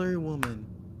singular woman.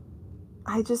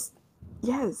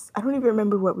 Yes, I don't even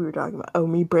remember what we were talking about. Oh,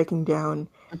 me breaking down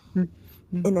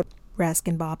in a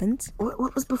Raskin Bobbins.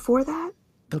 what was before that?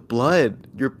 The blood.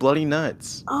 Your bloody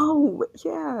nuts. Oh,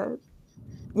 yeah.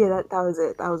 Yeah, that was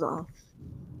it. That was all.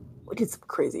 We did some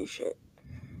crazy shit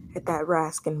at that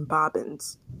Raskin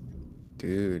Bobbins.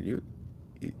 Dude,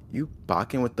 you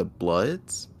barking with the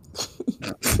bloods?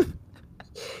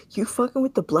 You fucking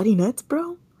with the bloody nuts,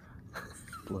 bro?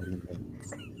 Bloody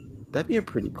nuts. That'd be a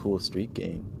pretty cool street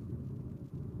game.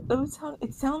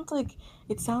 It sounds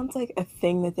like a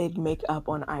thing that they'd make up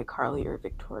on iCarly or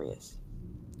Victorious.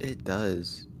 It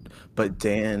does. But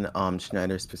Dan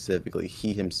Schneider specifically,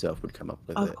 he himself would come up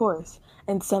with Of it. course.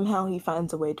 And somehow he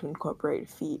finds a way to incorporate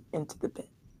feet into the bit.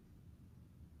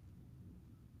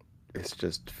 It's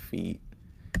just feet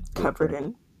Covered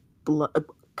in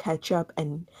ketchup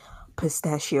and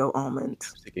pistachio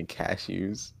almonds. Sticking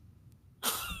cashews.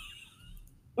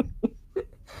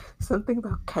 Something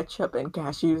about ketchup and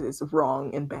cashews is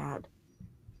wrong and bad.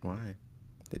 Why?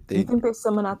 You think there's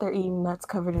someone out there eating nuts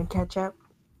covered in ketchup?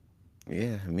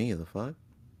 Yeah, me, the fuck?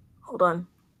 Hold on.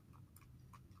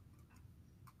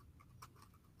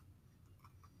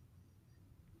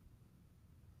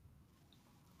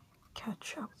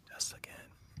 Ketchup. Just again.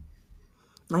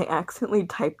 I accidentally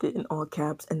typed it in all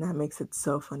caps, and that makes it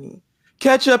so funny.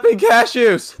 Ketchup and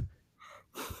cashews!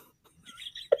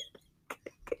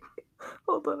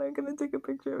 Hold on, I'm gonna take a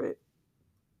picture of it.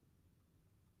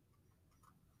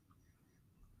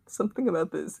 Something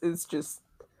about this is just,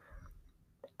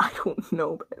 I don't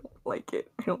know, but I don't like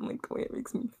it. I don't like the way it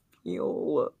makes me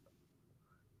feel.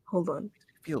 Hold on.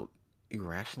 I feel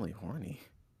irrationally horny.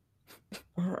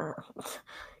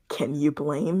 Can you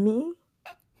blame me?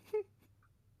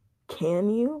 Can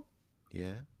you?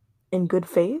 Yeah, In good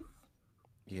faith?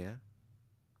 yeah.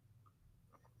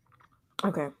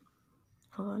 Okay.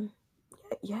 Hold on.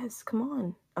 Yes, come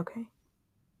on. Okay.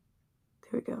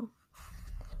 There we go.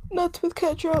 Nuts with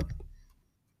ketchup.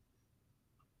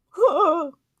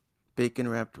 Bacon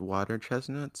wrapped water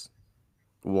chestnuts,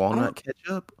 I walnut don't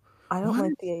ketchup. I don't What?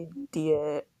 like the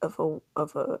idea of a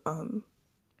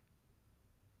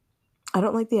I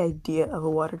don't like the idea of a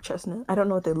water chestnut. I don't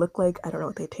know what they look like. I don't know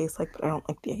what they taste like, but I don't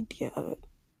like the idea of it.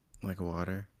 Like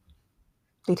water?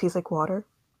 They taste like water.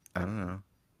 I don't know.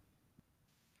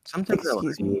 Sometimes I lie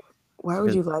Excuse to you me. Why would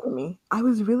because you lie to me? I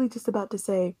was really just about to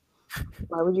say,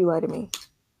 why would you lie to me?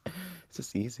 it's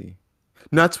just easy.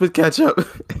 Nuts with ketchup.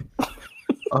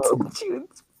 I told you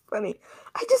it's funny.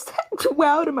 I just had to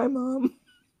wow to my mom.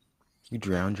 You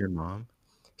drowned your mom?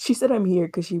 She said I'm here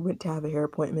because she went to have a hair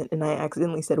appointment, and I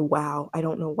accidentally said wow. I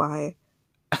don't know why.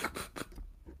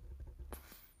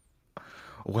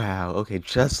 Wow, okay,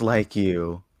 just like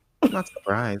you. I'm not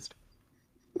surprised.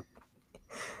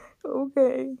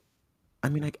 Okay. I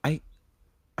mean, I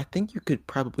think you could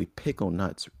probably pickle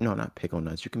nuts. No, not pickle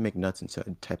nuts. You can make nuts into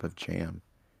a type of jam,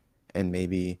 and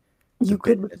maybe the You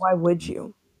could, but bitterness. why would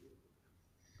you?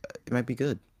 It might be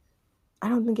good. I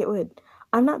don't think it would.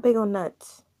 I'm not big on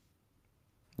nuts.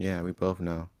 Yeah, we both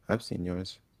know. I've seen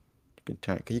yours. You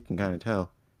can kind of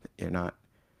tell that you're not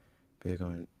big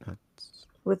on nuts.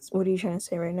 What are you trying to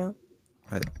say right now?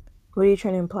 But What are you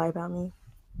trying to imply about me?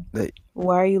 that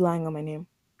Why are you lying on my name?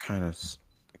 kind of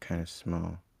kind of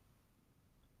small.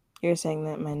 You're saying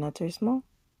that my nuts are small?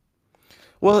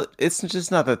 Well, it's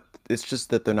just not that. It's just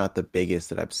that they're not the biggest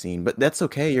that I've seen. But that's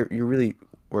okay. You're really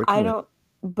I working with. don't,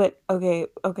 but okay,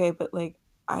 but like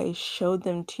I showed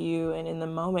them to you, and in the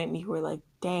moment you were like,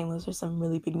 dang, those are some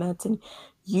really big nuts, and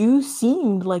you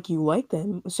seemed like you liked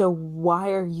them. So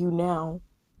why are you now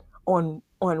on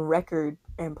record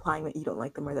implying that you don't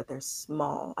like them or that they're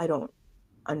small? I don't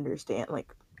understand.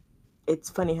 Like, it's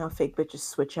funny how fake bitches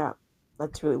switch up.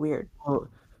 That's really weird. Well,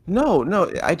 no,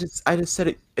 no. I just said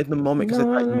it in the moment because I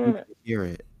No, no, thought you no, needed no. to hear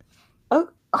it. Oh,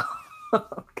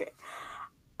 okay.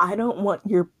 I don't want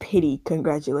your pity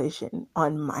congratulation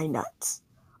on my nuts.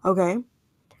 Okay?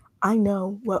 I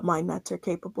know what my nuts are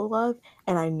capable of,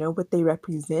 and I know what they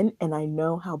represent, and I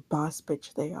know how boss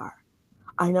bitch they are.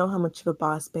 I know how much of a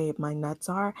boss babe my nuts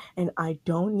are, and I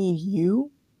don't need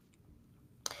you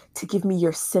to give me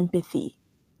your sympathy,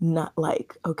 nut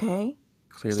like, okay?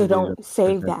 Clearly, So they don't don't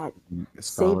save present that. Save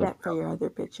solid that for your other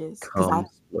bitches. Because I, cum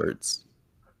splurts.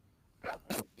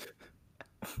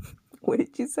 what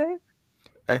did you say?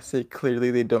 I said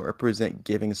clearly they don't represent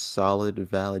giving solid,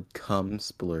 valid cum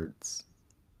splurts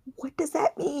What does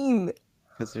that mean?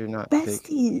 because they're not big,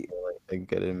 Bestie, like a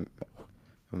good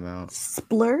amount.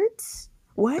 splurts?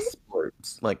 What?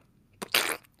 Splurts, like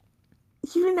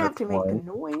You didn't have that's to make the one,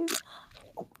 noise.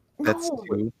 that's No,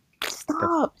 two, that's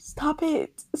stop. Stop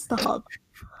it. Stop.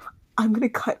 I'm gonna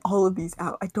cut all of these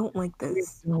out. I don't like please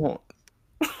this. don't.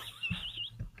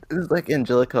 This is like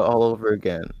Angelica all over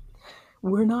again.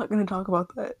 We're not gonna talk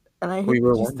about that. And I We hate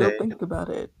were that you one still day. think about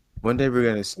it. One day we're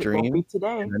gonna It won't be stream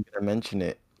today. and I'm gonna mention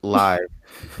it live.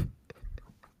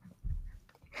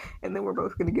 And then we're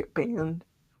both gonna get banned.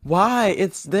 Why?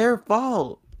 It's their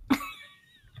fault.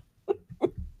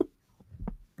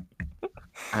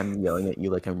 I'm yelling at you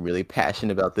like I'm really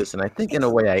passionate about this, and I think in a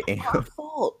It's way I our am.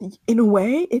 fault. In a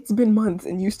way, it's been months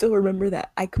and you still remember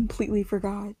that. I completely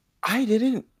forgot. I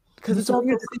didn't, because You it's still have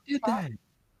weird the that they did screenshot? that.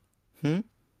 Hmm?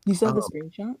 You still have the Oh,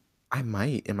 screenshot? I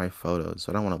might in my photos,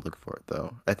 so I don't want to look for it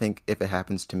though. I think if it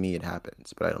happens to me, it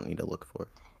happens, but I don't need to look for it.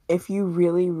 If you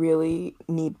really, really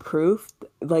need proof,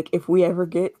 like if we ever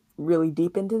get really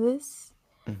deep into this,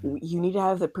 Hmm. you need to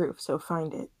have the proof. So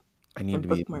find it I need and to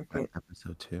be in bookmark that it.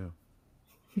 episode too.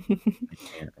 I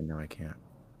can't. I know I can't.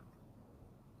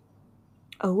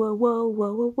 Oh, whoa, whoa,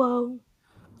 whoa, whoa, whoa.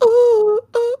 Ooh,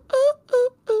 ooh, ooh, ooh,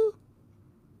 ooh.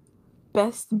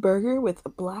 Best burger with a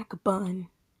black bun.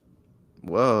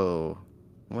 Whoa.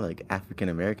 More like African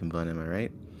American bun, am I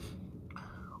right?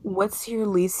 What's your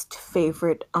least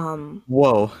favorite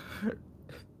Whoa.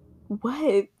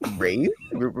 what? Race?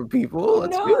 Group of people?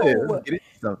 That's good. Let's No. get into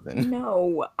something.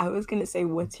 No. I was gonna say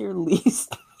what's your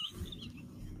least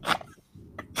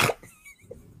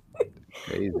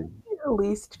Crazy. your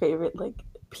least favorite like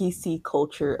PC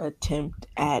culture attempt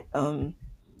at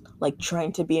like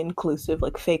trying to be inclusive,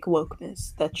 like fake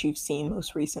wokeness that you've seen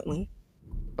most recently?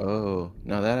 Oh,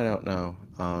 no, that I don't know.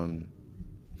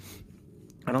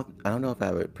 I don't know if I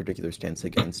have a particular stance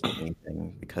against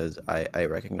anything because I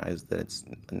recognize that it's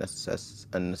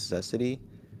a necessity.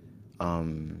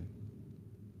 Um,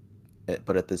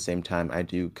 but at the same time, I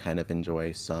do kind of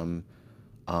enjoy some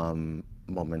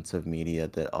moments of media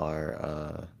that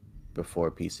are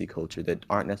before PC culture that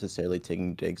aren't necessarily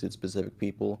taking digs at specific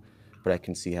people, but I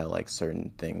can see how like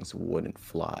certain things wouldn't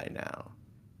fly now.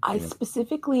 I You know?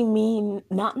 specifically mean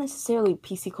not necessarily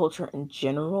PC culture in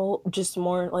general, just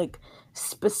more like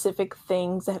specific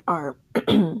things that are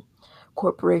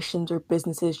corporations or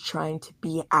businesses trying to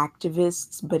be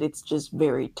activists, but it's just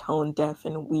very tone deaf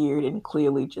and weird and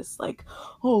clearly just like,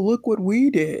 oh, look what we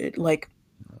did. Like,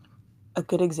 a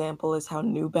good example is how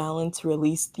New Balance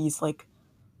released these like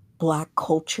black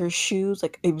culture shoes.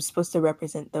 Like, it was supposed to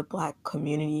represent the black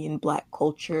community and black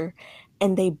culture.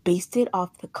 And they based it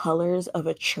off the colors of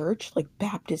a church, like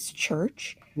Baptist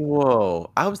church.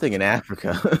 Whoa, I was thinking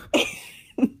Africa.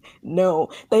 No,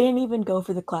 they didn't even go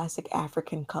for the classic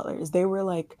African colors. They were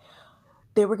like,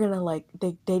 they were gonna like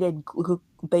they did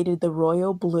the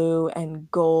royal blue and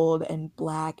gold and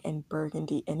black and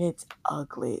burgundy, and it's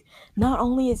ugly. Not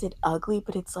only is it ugly,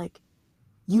 but it's like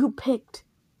you picked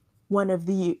one of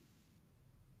the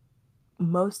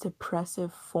most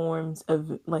oppressive forms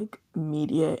of like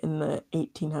media in the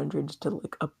 1800s to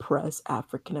like oppress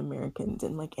African Americans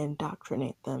and like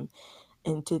indoctrinate them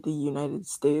into the United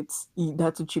States.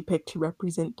 That's what you picked to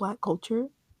represent black culture.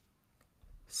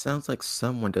 Sounds like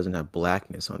someone doesn't have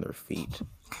blackness on their feet.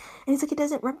 And it's like it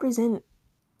doesn't represent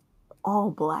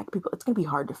all black people. It's gonna be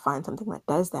hard to find something that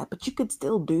does that, but you could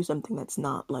still do something that's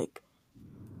not like,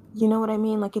 you know what I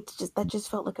mean? Like it's just that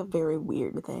just felt like a very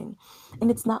weird thing.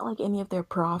 And it's not like any of their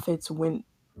profits went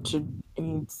to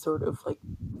any sort of like,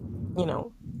 you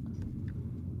know,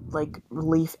 like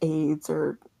relief aids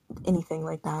or anything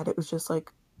like that. It was just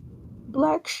like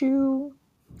black shoe.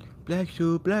 Black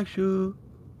shoe, black shoe.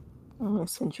 I'm gonna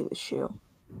send you the shoe.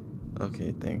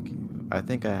 Okay, thank you. I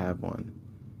think I have one.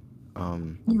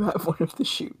 Um, You have one of the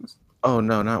shoes. oh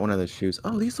no, not one of the shoes.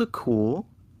 Oh, these look cool.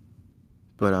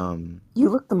 But You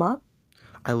looked them up?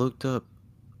 I looked up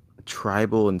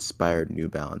tribal inspired New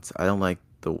Balance. I don't like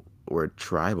the word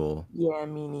tribal. Yeah,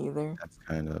 me neither. That's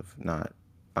kind of not,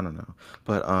 I don't know.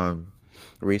 But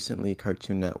recently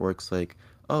Cartoon Network's like,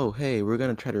 "Oh, hey, we're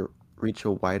going to try to reach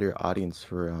a wider audience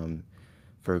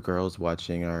for girls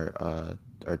watching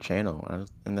our channel."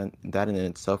 And then that in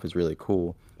itself is really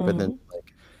cool. But then Hmm.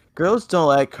 like girls don't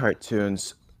like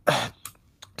cartoons.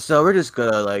 So we're just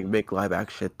gonna like make live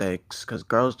action things because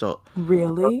girls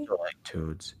Really? don't like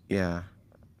toads. Yeah.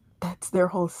 That's their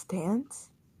whole stance?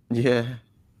 Yeah.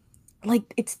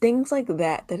 Like it's things like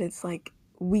that that it's like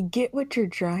we get what you're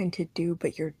trying to do,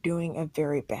 but you're doing a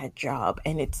very bad job.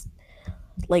 And it's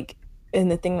like,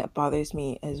 and the thing that bothers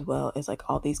me as well is like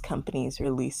all these companies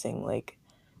releasing like,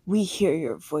 we hear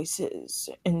your voices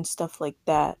and stuff like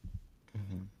that.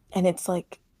 Hmm. And it's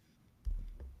like,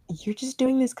 you're just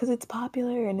doing this because it's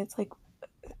popular. And it's like,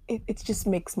 it just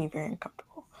makes me very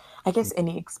uncomfortable. I guess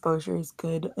any exposure is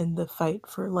good in the fight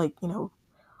for like,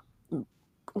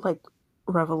 like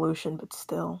revolution, but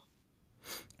still.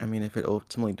 I mean, if it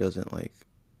ultimately doesn't like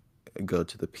go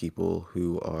to the people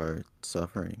who are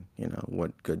suffering,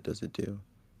 what good does it do?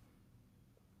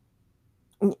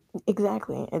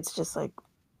 Exactly. It's just like,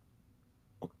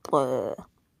 blah,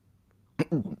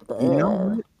 You know blah.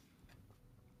 what?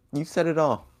 You said it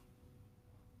all.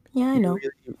 Yeah, I You know.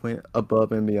 really went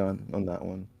above and beyond on that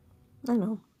one. I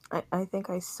know. I think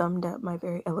I summed up my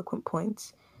very eloquent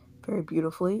points very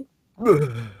beautifully.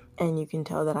 And you can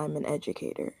tell that I'm an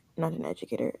educator. Not an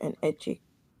educator, an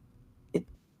it,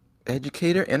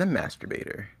 Educator and a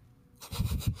masturbator.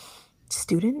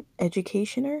 student,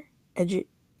 educationer,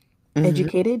 Hmm.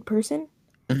 educated person,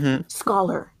 Hmm.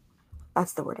 scholar.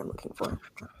 That's the word I'm looking Oh for. my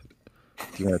God.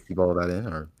 Do you want to keep all that in,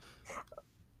 or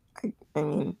I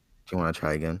mean, do you want to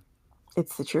try again?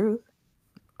 it's the truth.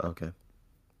 Okay.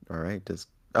 All right. Just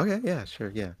okay. Yeah.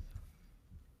 Sure. Yeah.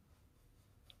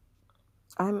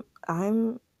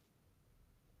 I'm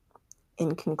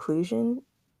in conclusion,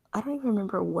 I don't even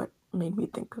remember what made me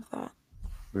think of that.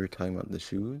 We were talking about the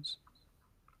shoes.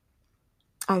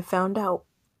 I found out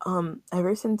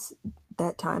ever since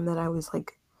that time that I was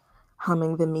like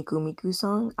humming the Miku Miku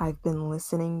song, I've been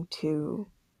listening to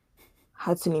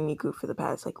Hatsune Miku for the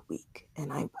past like week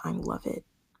and I love it.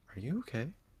 Are you okay?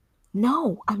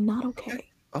 No, I'm not Okay. okay.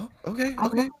 Oh. Okay.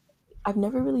 I've Okay. never I've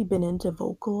never really been into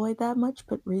Vocaloid that much,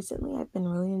 but recently I've been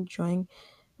really enjoying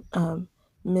um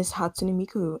Miss Hatsune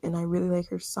Miku, and I really like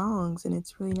her songs, and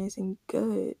it's really nice and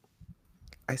good.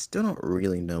 I still don't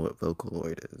really know what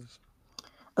Vocaloid is.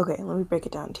 Okay, let me break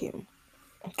it down to you,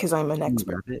 because I'm an Can you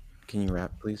expert. rap it? Can you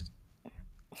rap, please?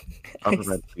 Off I, of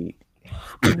Red Beat.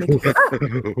 I make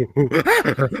it.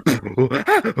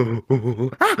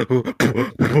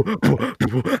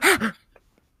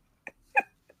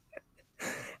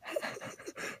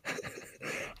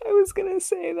 I was gonna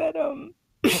say that I don't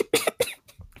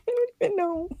even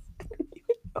know.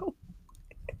 No,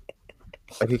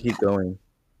 I could keep going.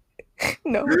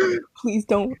 no, please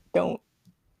don't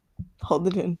hold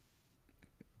it in.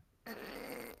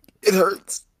 It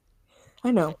hurts.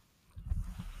 I know,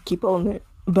 keep holding it,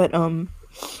 but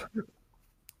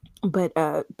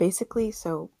basically,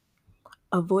 so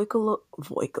a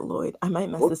Vocaloid. I might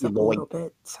mess this up a Vocaloid. little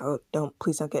bit, so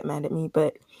please don't get mad at me.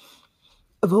 But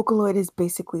a Vocaloid is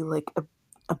basically like a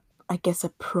I guess a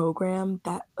program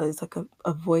that is like a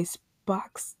voice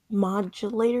box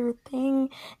modulator thing,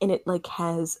 and it like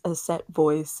has a set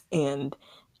voice and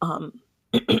um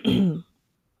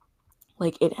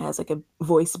like it has like a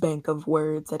voice bank of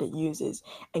words that it uses,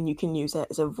 and you can use that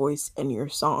as a voice in your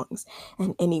songs,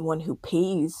 and anyone who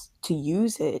pays to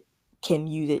use it can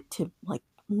use it to like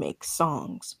make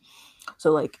songs.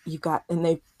 So like you got,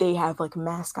 and they have like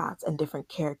mascots and different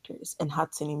characters, and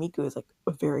Hatsune Miku is like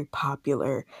a very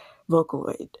popular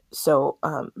Vocaloid. So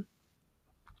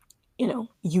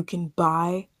you can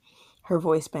buy her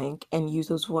voice bank and use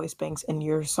those voice banks in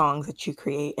your songs that you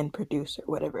create and produce or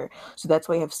whatever. So that's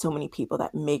why you have so many people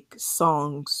that make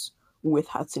songs with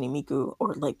Hatsune Miku,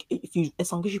 or like if you,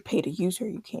 as long as you pay to use her,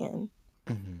 you can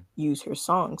Mhm. use her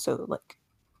song. So like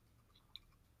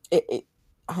it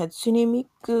Hatsune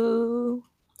Miku.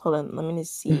 Hold on, let me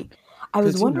see. I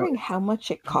was Because, wondering how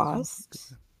much it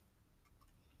costs.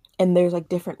 And there's like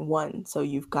different ones. So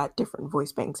you've got different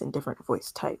voice banks and different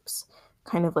voice types.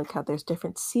 Kind of like how there's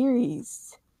different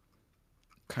series.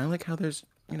 kind of like how there's,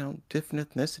 different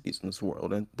ethnicities in this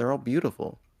world, and they're all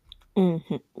beautiful.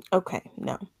 Okay,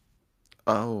 no.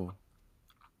 Oh,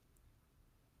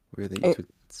 where they It took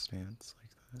that stance like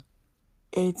that.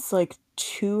 it's like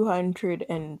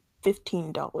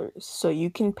 $215. So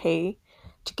you can pay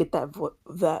to get that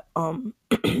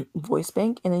voice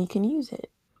bank, and then you can use it.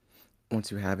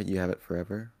 Once you have it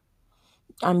forever.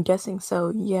 I'm guessing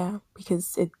so, yeah,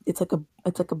 because it's like a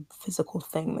physical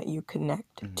thing that you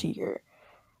connect Mhm. to your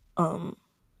um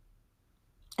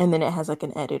and then it has like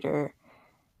an editor,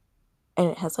 and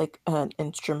it has like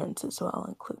instruments as well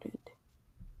included.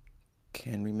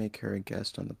 Can we make her a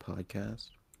guest on the podcast?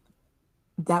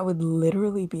 That would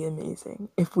literally be amazing.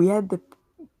 If we had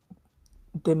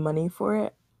the money for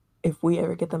it, if we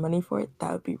ever get the money for it,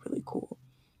 that would be really cool.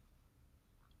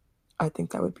 I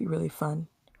think that would be really fun.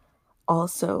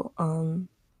 Also,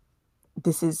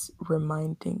 this is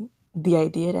reminding the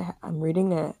idea to I'm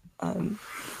reading a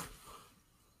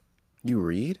You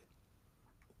read?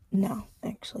 no,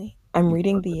 actually. I'm You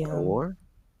reading close the the door?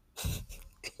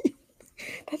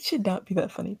 that should not be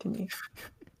that funny to me.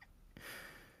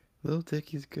 Little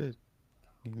Dicky's good.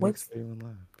 He makes What's everyone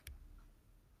laugh.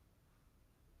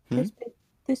 Hmm? this bitch?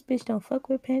 This bitch don't fuck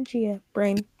with Pangea.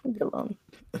 Brain, leave it alone.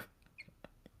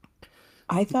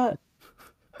 I thought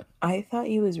I thought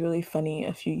he was really funny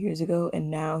a few years ago, and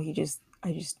now I'm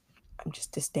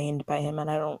just disdained by him, and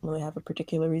I don't really have a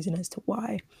particular reason as to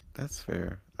why. That's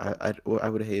fair. I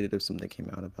would have hated if something came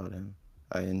out about him.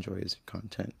 I enjoy his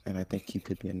content, and I think he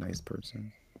could be a nice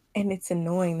person. And it's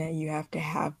annoying that you have to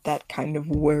have that kind of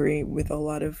worry with a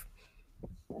lot of.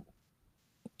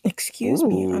 Excuse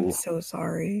me, I'm Ooh. so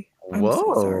sorry. I'm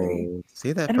so sorry. Whoa. Say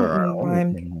I that for don't our know why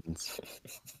OnlyFans.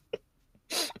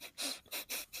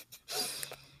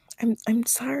 I'm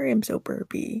sorry. I'm so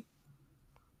burpy.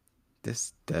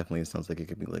 This definitely sounds like it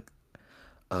could be like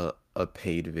a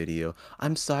paid video.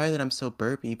 I'm sorry that I'm so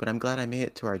burpy, but I'm glad I made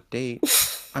it to our date.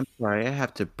 I'm sorry, I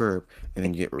have to burp. And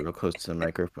then you get real close to the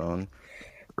microphone.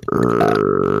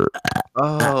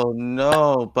 Oh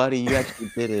no, buddy, you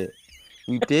actually did it.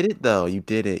 You did it though. You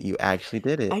did it. You actually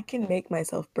did it. I can make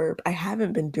myself burp. I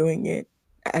haven't been doing it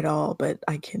at all, but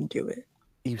I can do it.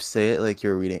 You say it like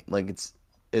you're reading, like it's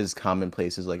as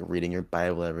commonplace as like reading your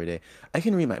Bible every day. I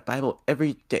can read my Bible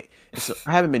every day. And so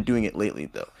I haven't been doing it lately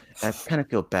though. And I kind of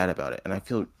feel bad about it and I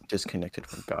feel disconnected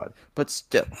from God. But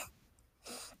still,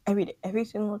 I read it every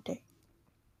single day.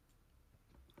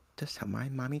 just how my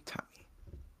mommy taught me.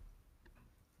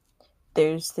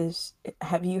 There's this.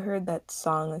 Have you heard that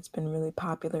song that's been really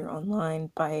popular online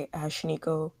by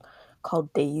Ashniko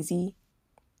called Daisy?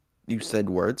 You said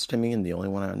words to me and the only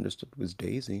one I understood was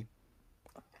Daisy.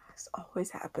 This always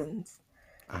happens.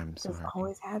 I'm This sorry.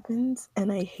 always happens,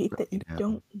 and I hate Broke that you you down.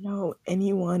 don't know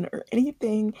anyone or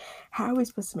anything. How are we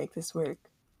supposed to make this work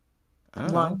I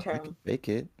don't long know. I could term? fake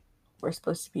it. We're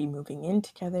supposed to be moving in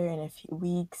together in a few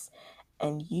weeks,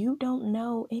 and you don't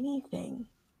know anything.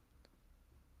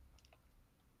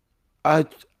 I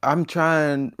I'm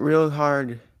trying real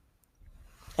hard.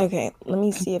 Okay, let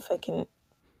me see if I can.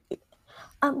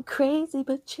 I'm crazy,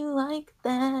 but you like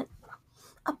that.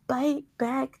 I bite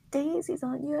back daisies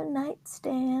on your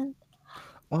nightstand.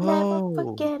 Never Oh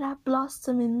forget I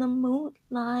blossom in the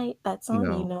moonlight. That song,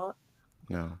 you no, know.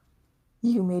 no.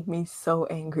 You made me so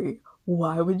angry.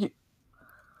 Why would you?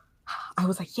 I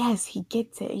was like, yes, he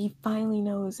gets it. He finally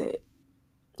knows it.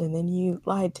 And then you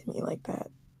lied to me like that.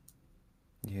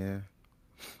 Yeah.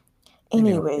 Anyway.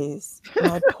 Anyways,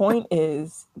 my point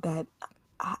is that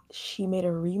she made a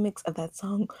remix of that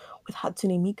song with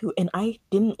Hatsune Miku, and I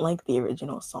didn't like the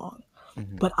original song,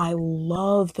 Hmm. but I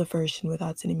love the version with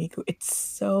Hatsune Miku. It's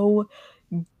so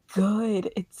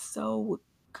good. It's so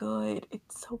good.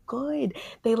 It's so good.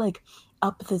 They like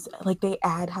up this, like they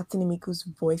add Hatsune Miku's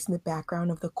voice in the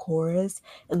background of the chorus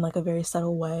in like a very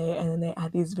subtle way, and then they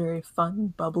add these very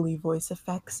fun, bubbly voice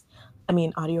effects. I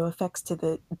mean, audio effects to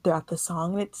the throughout the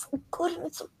song, and it's so good, and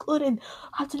it's so good, and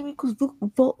Hatsune Miku's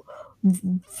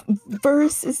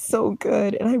verse is so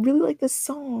good, and I really like this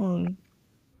song.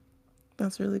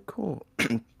 That's really cool.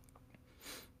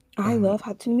 I Um, love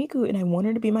Hatsune Miku, and I want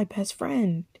her to be my best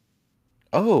friend.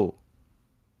 oh,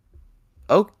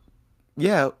 oh,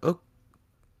 yeah, oh,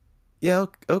 yeah,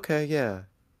 okay, yeah.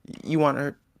 You want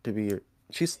her to be your,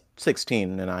 she's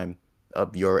 16 and I'm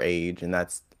of your age, and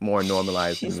that's more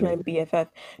normalized than She's my me. BFF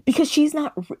because she's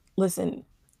not. Listen,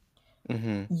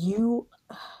 Hmm. you.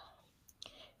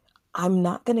 I'm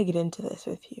not gonna get into this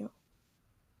with you.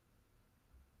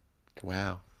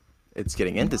 Wow. It's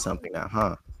getting into No, something now,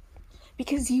 huh?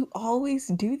 because you always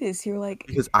do this.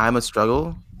 Because I'm a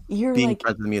struggle. You're Being like,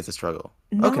 friends with me is a struggle.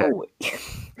 Okay. no.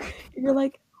 You're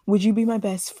like, would you be my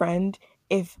best friend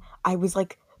if I was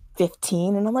like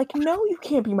 15? And I'm like, no, you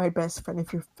can't be my best friend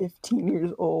if you're 15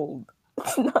 years old.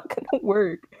 It's not gonna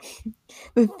work.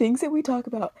 The things that we talk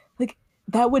about, like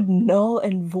that would null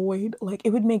and void, like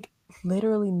it would make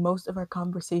literally most of our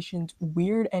conversations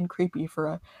weird and creepy for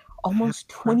a I have almost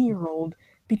a problem 20-year-old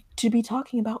to be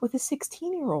talking about with a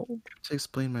 16-year-old. to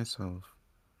explain myself.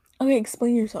 Okay,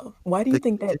 explain yourself. Why do you The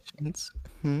think that? conditions.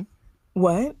 Hmm?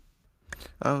 What?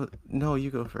 Oh, no, you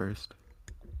go first.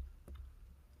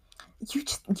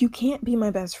 You can't be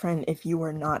my best friend if you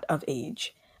are not of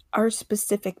age. Our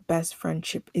specific best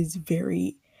friendship is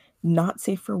very not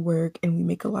safe for work, and we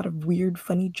make a lot of weird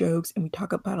funny jokes, and we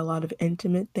talk about a lot of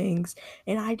intimate things,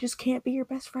 and I just can't be your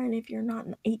best friend if you're not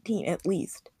 18 at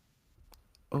least.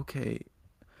 Okay.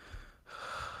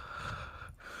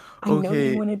 I know you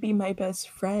Okay. want to be my best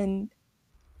friend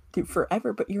through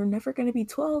forever, but you're never going to be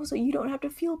 12, so you don't have to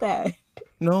feel bad.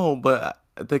 No, but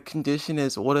the condition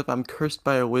is what if I'm cursed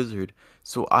by a wizard?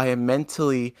 So I am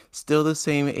mentally still the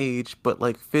same age, but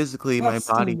like physically my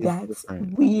body is That's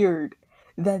different. weird.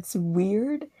 That's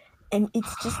weird, and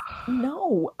it's just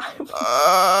no.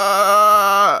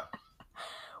 Ah!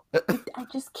 I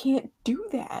just can't do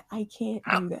that. I can't Ow!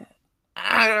 do that.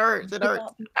 Ah, it hurts. We It hurts.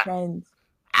 cannot be friends.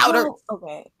 Ow, it Well, hurts.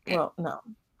 okay. Well, no.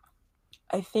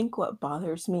 I think what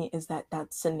bothers me is that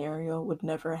that scenario would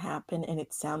never happen, and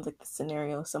it sounds like the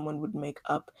scenario someone would make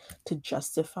up to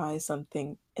justify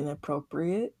something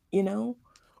inappropriate, you know?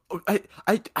 Oh, I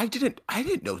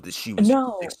didn't know that she was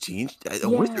No. 16. A Yeah.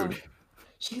 wizard.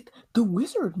 She the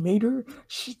wizard made her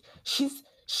she's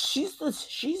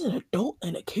an adult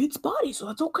in a kid's body, so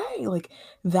that's okay. Like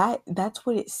that's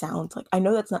what it sounds like. I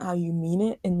know that's not how you mean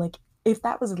it, and like if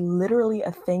that was literally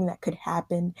a thing that could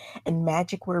happen and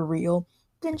magic were real,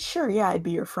 then sure, yeah, I'd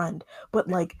be your friend. But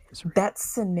like Wizard. that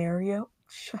scenario,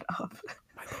 shut up.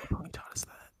 My little pony taught us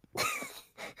that.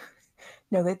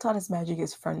 No, they taught us magic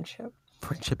is friendship.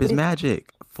 Friendship But is if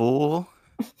magic, fool.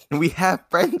 And we have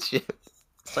friendship.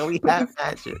 So we but have if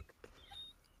magic.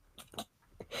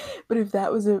 But if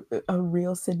that was a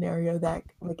real scenario that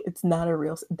like it's not a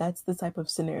real that's the type of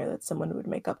scenario that someone would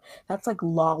make up. That's like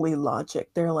lolly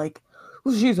logic. They're like,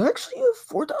 well, she's actually a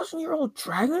 4,000-year-old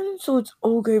dragon, so it's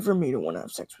okay for me to want to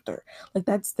have sex with her. Like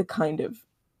that's the kind of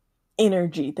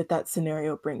energy that that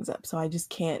scenario brings up. So I just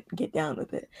can't get down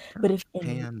with it. Not But if in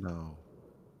Japan, though.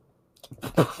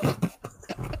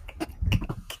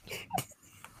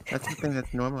 That's the thing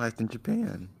that's normalized in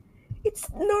Japan. it's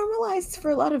normalized for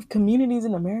a lot of communities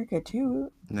in America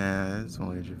too. Nah, it's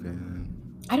only Japan.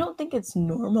 I don't think it's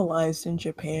normalized in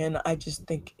Japan. I just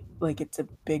think like it's a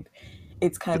big it's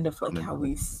It's kind of like common how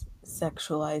knowledge.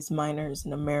 sexualize minors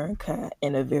in America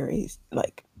in a very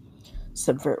like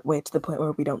subvert way to the point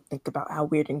where we don't think about how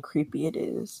weird and creepy it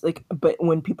is. Like, but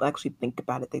when people actually think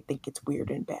about it, they think it's weird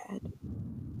and bad.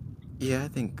 Yeah, I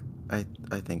think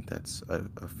that's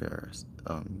a fair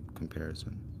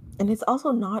comparison. And it's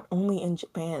also not only in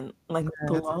Japan. Like Yeah,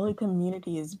 the that's lolly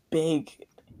community is big.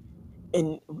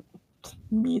 And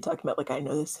me talking about like I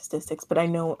know the statistics, but I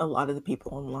know a lot of the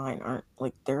people online aren't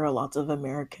like there are lots of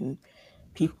American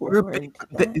people we're a who are big into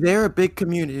that. they're a big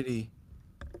community.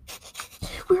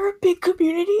 We're a big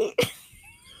community.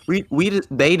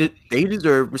 They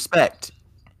deserve respect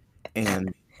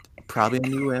and probably a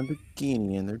new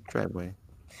Lamborghini in their driveway.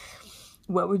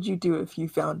 What would you do if you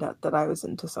found out that I was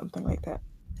into something like that?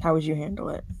 How would you handle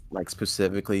it? Like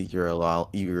specifically, you're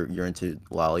into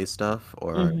lolly stuff,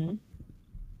 or Mm-hmm.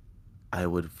 I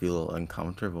would feel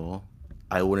uncomfortable.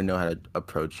 I wouldn't know how to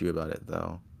approach you about it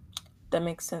though. That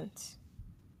makes sense.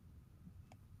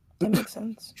 That makes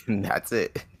sense. And that's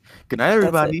it. Good night, That's it.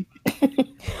 everybody.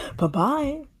 Bye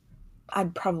bye.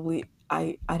 I'd probably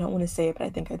I don't want to say it, but I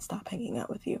think I'd stop hanging out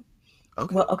with you.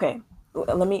 Okay. Well, okay.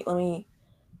 Let me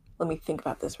think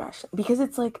about this rationally because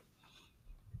it's like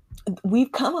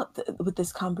we've come up with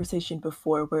this conversation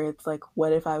before where it's like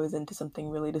what if I was into something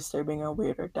really disturbing or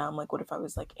weird or dumb, like what if I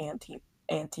was like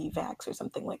anti-vax or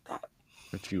something like that,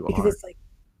 But you because are. it's like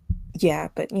yeah,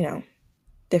 but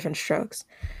different strokes.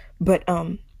 But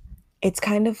it's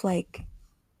kind of like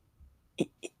it,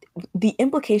 the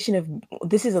implication of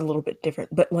this is a little bit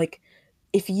different, but like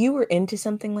if you were into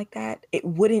something like that, it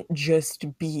wouldn't just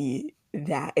be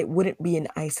that. It wouldn't be an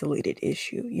isolated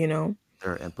issue, you know?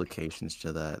 There are implications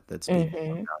to that speak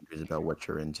Hmm. boundaries about what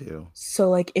you're into. So,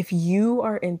 like, if you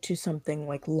are into something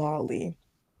like lolly,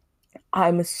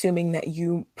 I'm assuming that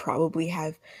you probably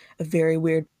have a very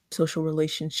weird social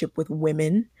relationship with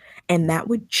women, and that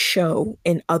would show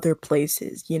in other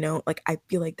places, you know? Like, I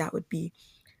feel like that would be,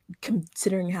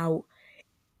 considering how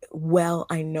well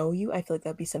I know you, I feel like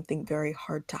that'd be something very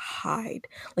hard to hide.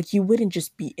 Like you wouldn't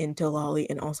just be into lolly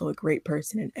and also a great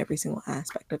person in every single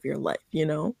aspect of your life, you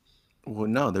know? Well,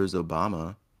 no, there's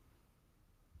Obama.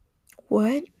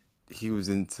 What? He was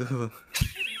into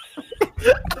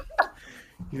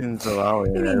he's into lolly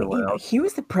I and mean, everyone else. he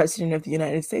was the president of the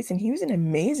United States and he was an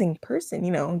amazing person,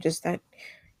 just that,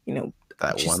 you know,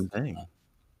 That just one thing.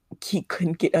 he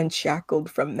couldn't get unshackled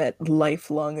from that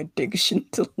lifelong addiction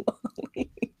to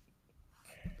lolly.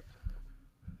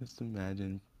 Just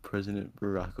imagine President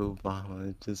Barack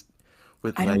Obama just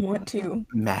with I don't like want to.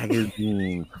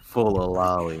 magazines full of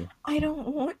lolly. I don't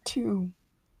want to.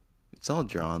 It's all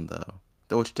drawn though,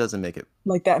 which doesn't make it.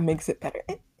 Like that makes it better.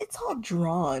 It's all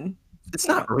drawn, It's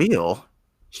you not know. real.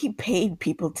 He paid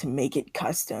people to make it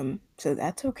custom, so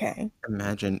that's okay.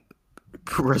 Imagine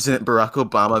President Barack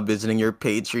Obama visiting your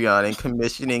Patreon and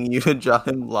commissioning you to draw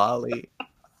him lolly.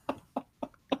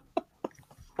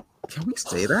 Can we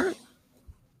say that?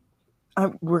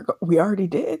 We already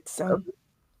did, so Okay.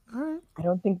 All right. I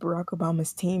don't think Barack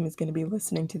Obama's team is going to be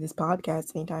listening to this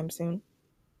podcast anytime soon.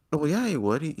 Well, yeah, he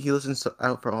would. He listens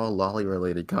out for all lolly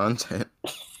related content.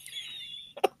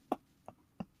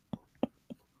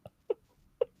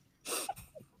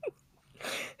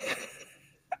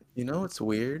 You know what's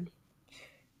weird?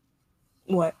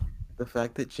 What? The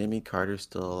fact that Jimmy Carter's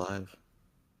still alive.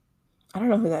 I don't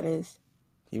know who that is.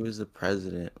 He was the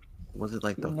president. Was it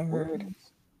like the Nerd. 40s?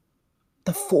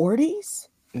 The 40s?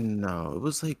 No, it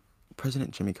was like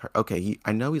President Jimmy Carter. Okay,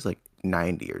 I know he's like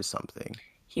 90 or something.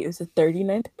 He was the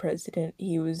 39th president.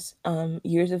 He was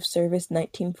years of service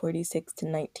 1946 to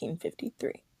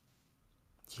 1953.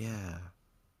 Yeah.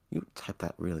 You type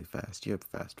that really fast. You have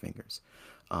fast fingers.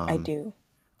 I Um, do.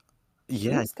 He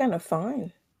yeah, was kind of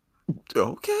fine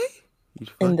okay. You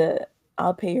in fuck. the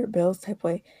I'll pay your bills type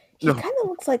way. He No, kind of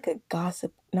looks like a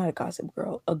gossip, not a gossip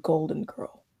girl, a golden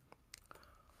girl.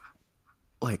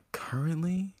 like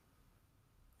currently?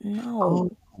 Oh,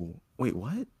 No, wait,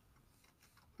 what?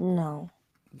 no.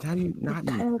 How do you He not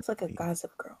kind mean? of looks like a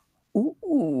gossip girl.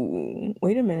 Ooh,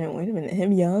 wait a minute, wait a minute.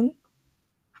 Him young?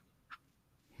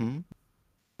 Hmm?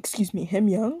 Excuse me, him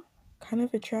young? Kind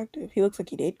of attractive. He looks like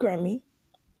he date Grammy,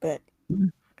 but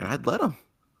And I'd let him.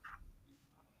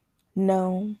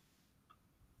 no.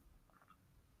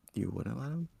 You wouldn't let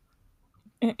him?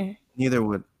 Mm-mm. Neither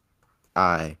would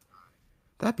I.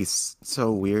 That'd be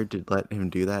so weird to let him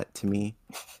do that to me.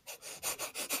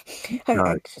 I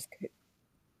God, just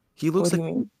he what looks do like you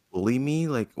he mean? would bully me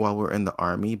like while we're in the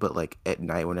army, but like at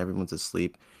night when everyone's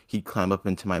asleep, he'd climb up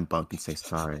into my bunk and say,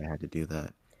 "Sorry, I had to do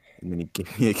that," and then he'd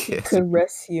give me a He kiss.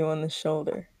 caress you on the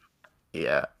shoulder.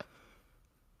 Yeah,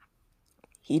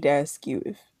 He'd ask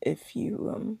you if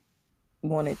you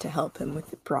wanted to help him with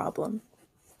the problem.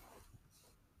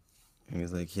 And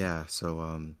he's like, yeah.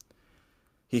 So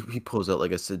he pulls out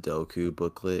like a Sudoku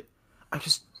booklet. I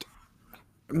just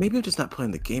maybe I'm just not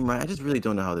playing the game right. I just really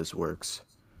don't know how this works.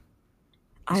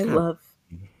 It's I kind of love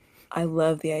I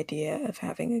love the idea of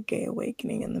having a gay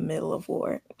awakening in the middle of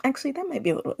war. Actually, that might be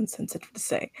a little insensitive to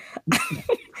say. I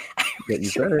yeah. You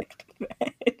said it. retract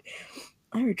that.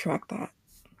 I retract that.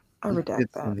 I redact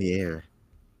It's in that. the air.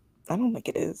 I don't think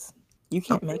it is. You Oh,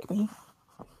 can't make me.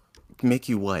 make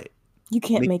you what? You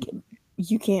can't Make make it.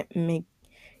 You can't make.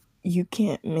 You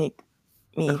can't make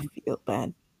me feel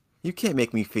bad. you can't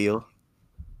make me feel.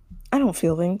 I don't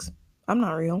feel things. I'm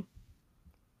not real.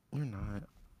 You're not.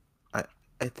 I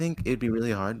I think it'd be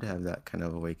really hard to have that kind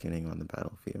of awakening on the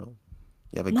battlefield.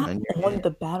 You have a Not gun in your on hand.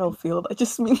 the battlefield. I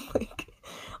just mean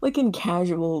like in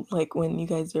casual, like when you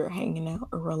guys are hanging out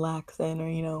or relaxing,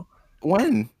 or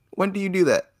When? When do you do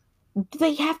that?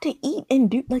 they have to eat and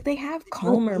do like they have They don't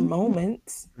calmer eat in the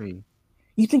moments. military.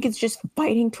 You think it's just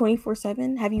fighting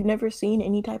 24/7? Have you never seen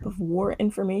any type of war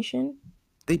information?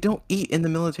 They don't eat in the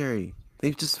military.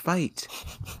 They just fight.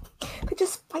 They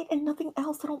just fight and nothing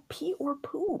else. They don't pee or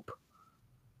poop.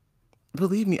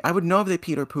 Believe me, I would know if they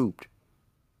peed or pooped.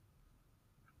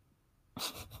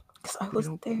 Because I They was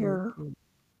don't pee or there. poop.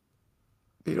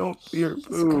 They don't pee or He's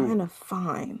poop. kind of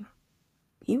fine.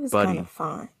 He was kind of Buddy,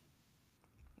 fine.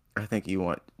 I think you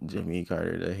want Jimmy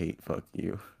Carter to hate fuck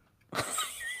you.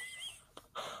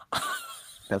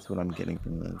 That's what I'm getting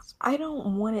from this. I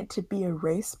don't want it to be a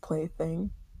race play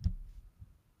thing.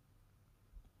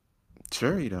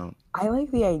 Sure you don't. I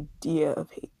like the idea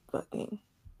of hate fucking,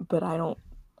 but I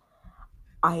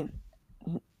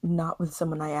not with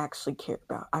someone I actually care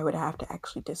about. I would have to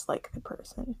actually dislike the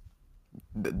person.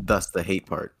 Thus the hate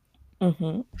part.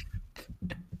 Mm-hmm.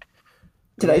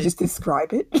 Did I Yeah. just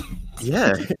describe it?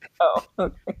 Yeah. Oh,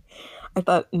 okay. I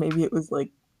thought maybe it was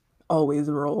like always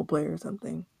a role play or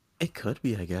something. It could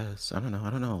be, I guess. I don't know. I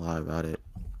don't know a lot about it.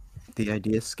 The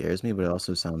idea scares me, but it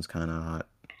also sounds kind of hot.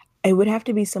 It would have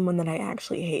to be someone that I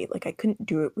actually hate. Like I couldn't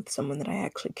do it with someone that I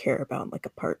actually care about, like a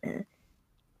partner.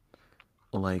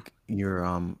 Like you're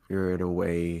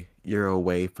away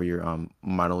for your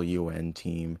model UN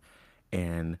team,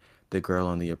 and the girl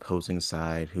on the opposing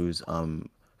side who's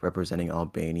representing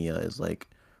Albania is like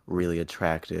really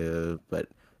attractive, but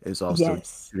is also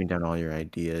Yes. shooting down all your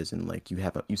ideas, and like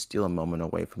you steal a moment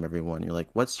away from everyone. You're like,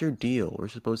 what's your deal? We're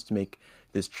supposed to make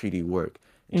this treaty work.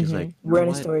 And she's like, you know We're in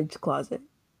a what? storage closet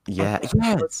at Yeah, the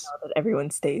yes, hotel that everyone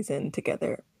stays in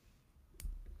together.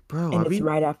 bro. And Are it's we?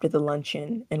 right after the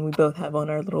luncheon, and we both have on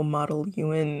our little model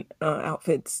UN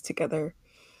outfits together.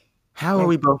 How are Right.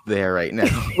 we both there right now?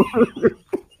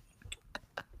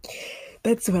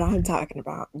 That's what I'm talking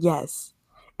about. Yes.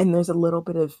 And there's a little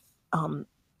bit of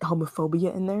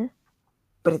homophobia in there,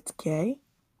 but it's gay.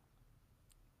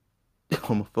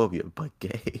 Homophobia, but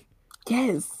gay.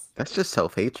 Yes. That's just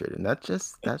self-hatred, and that's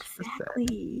just sad.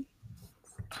 Exactly.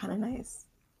 Kind of nice.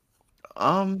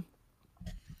 Um,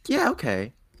 yeah,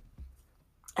 okay.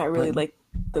 I But really like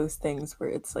those things where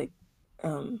it's like,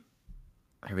 um,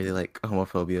 I really like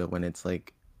homophobia when it's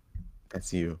like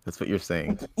that's you. That's what you're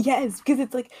saying. yes, because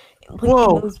it's like in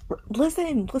Whoa. those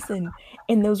listen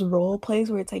in those role plays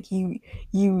where it's like you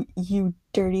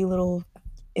dirty little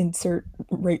insert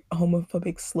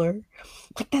homophobic slur,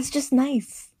 like that's just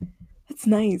nice. That's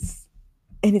nice,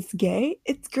 and it's gay.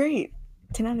 It's great.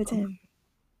 10 out of 10.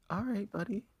 All right,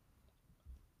 buddy.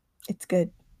 It's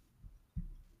good.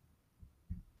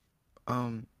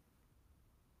 Um,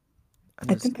 I'm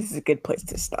I just think this is a good place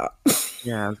to stop.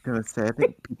 yeah, I was gonna say I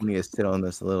think people need to sit on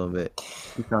this a little bit.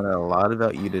 We found out a lot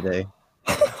about you today.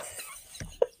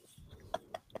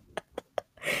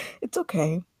 It's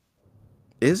okay.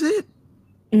 Is it?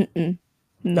 Mm-mm.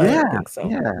 No, I Yeah, don't think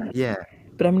so. yeah.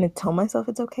 But I'm gonna tell myself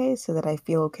it's okay so that I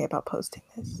feel okay about posting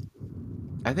this.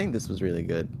 I think this was really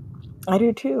good. I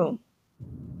do too.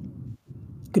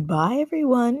 Goodbye,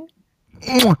 everyone.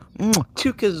 Mwah, mwah.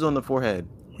 2 kisses on the forehead.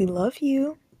 We love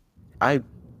you. I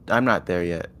I'm not there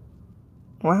yet.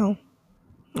 Wow.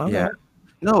 Okay. Yeah.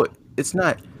 No, it's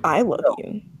not. I love No,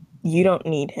 you. You don't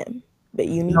need him, but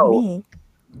you need no. me,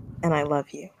 and I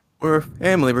love you. We're a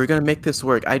family. We're gonna make this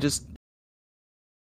work. I just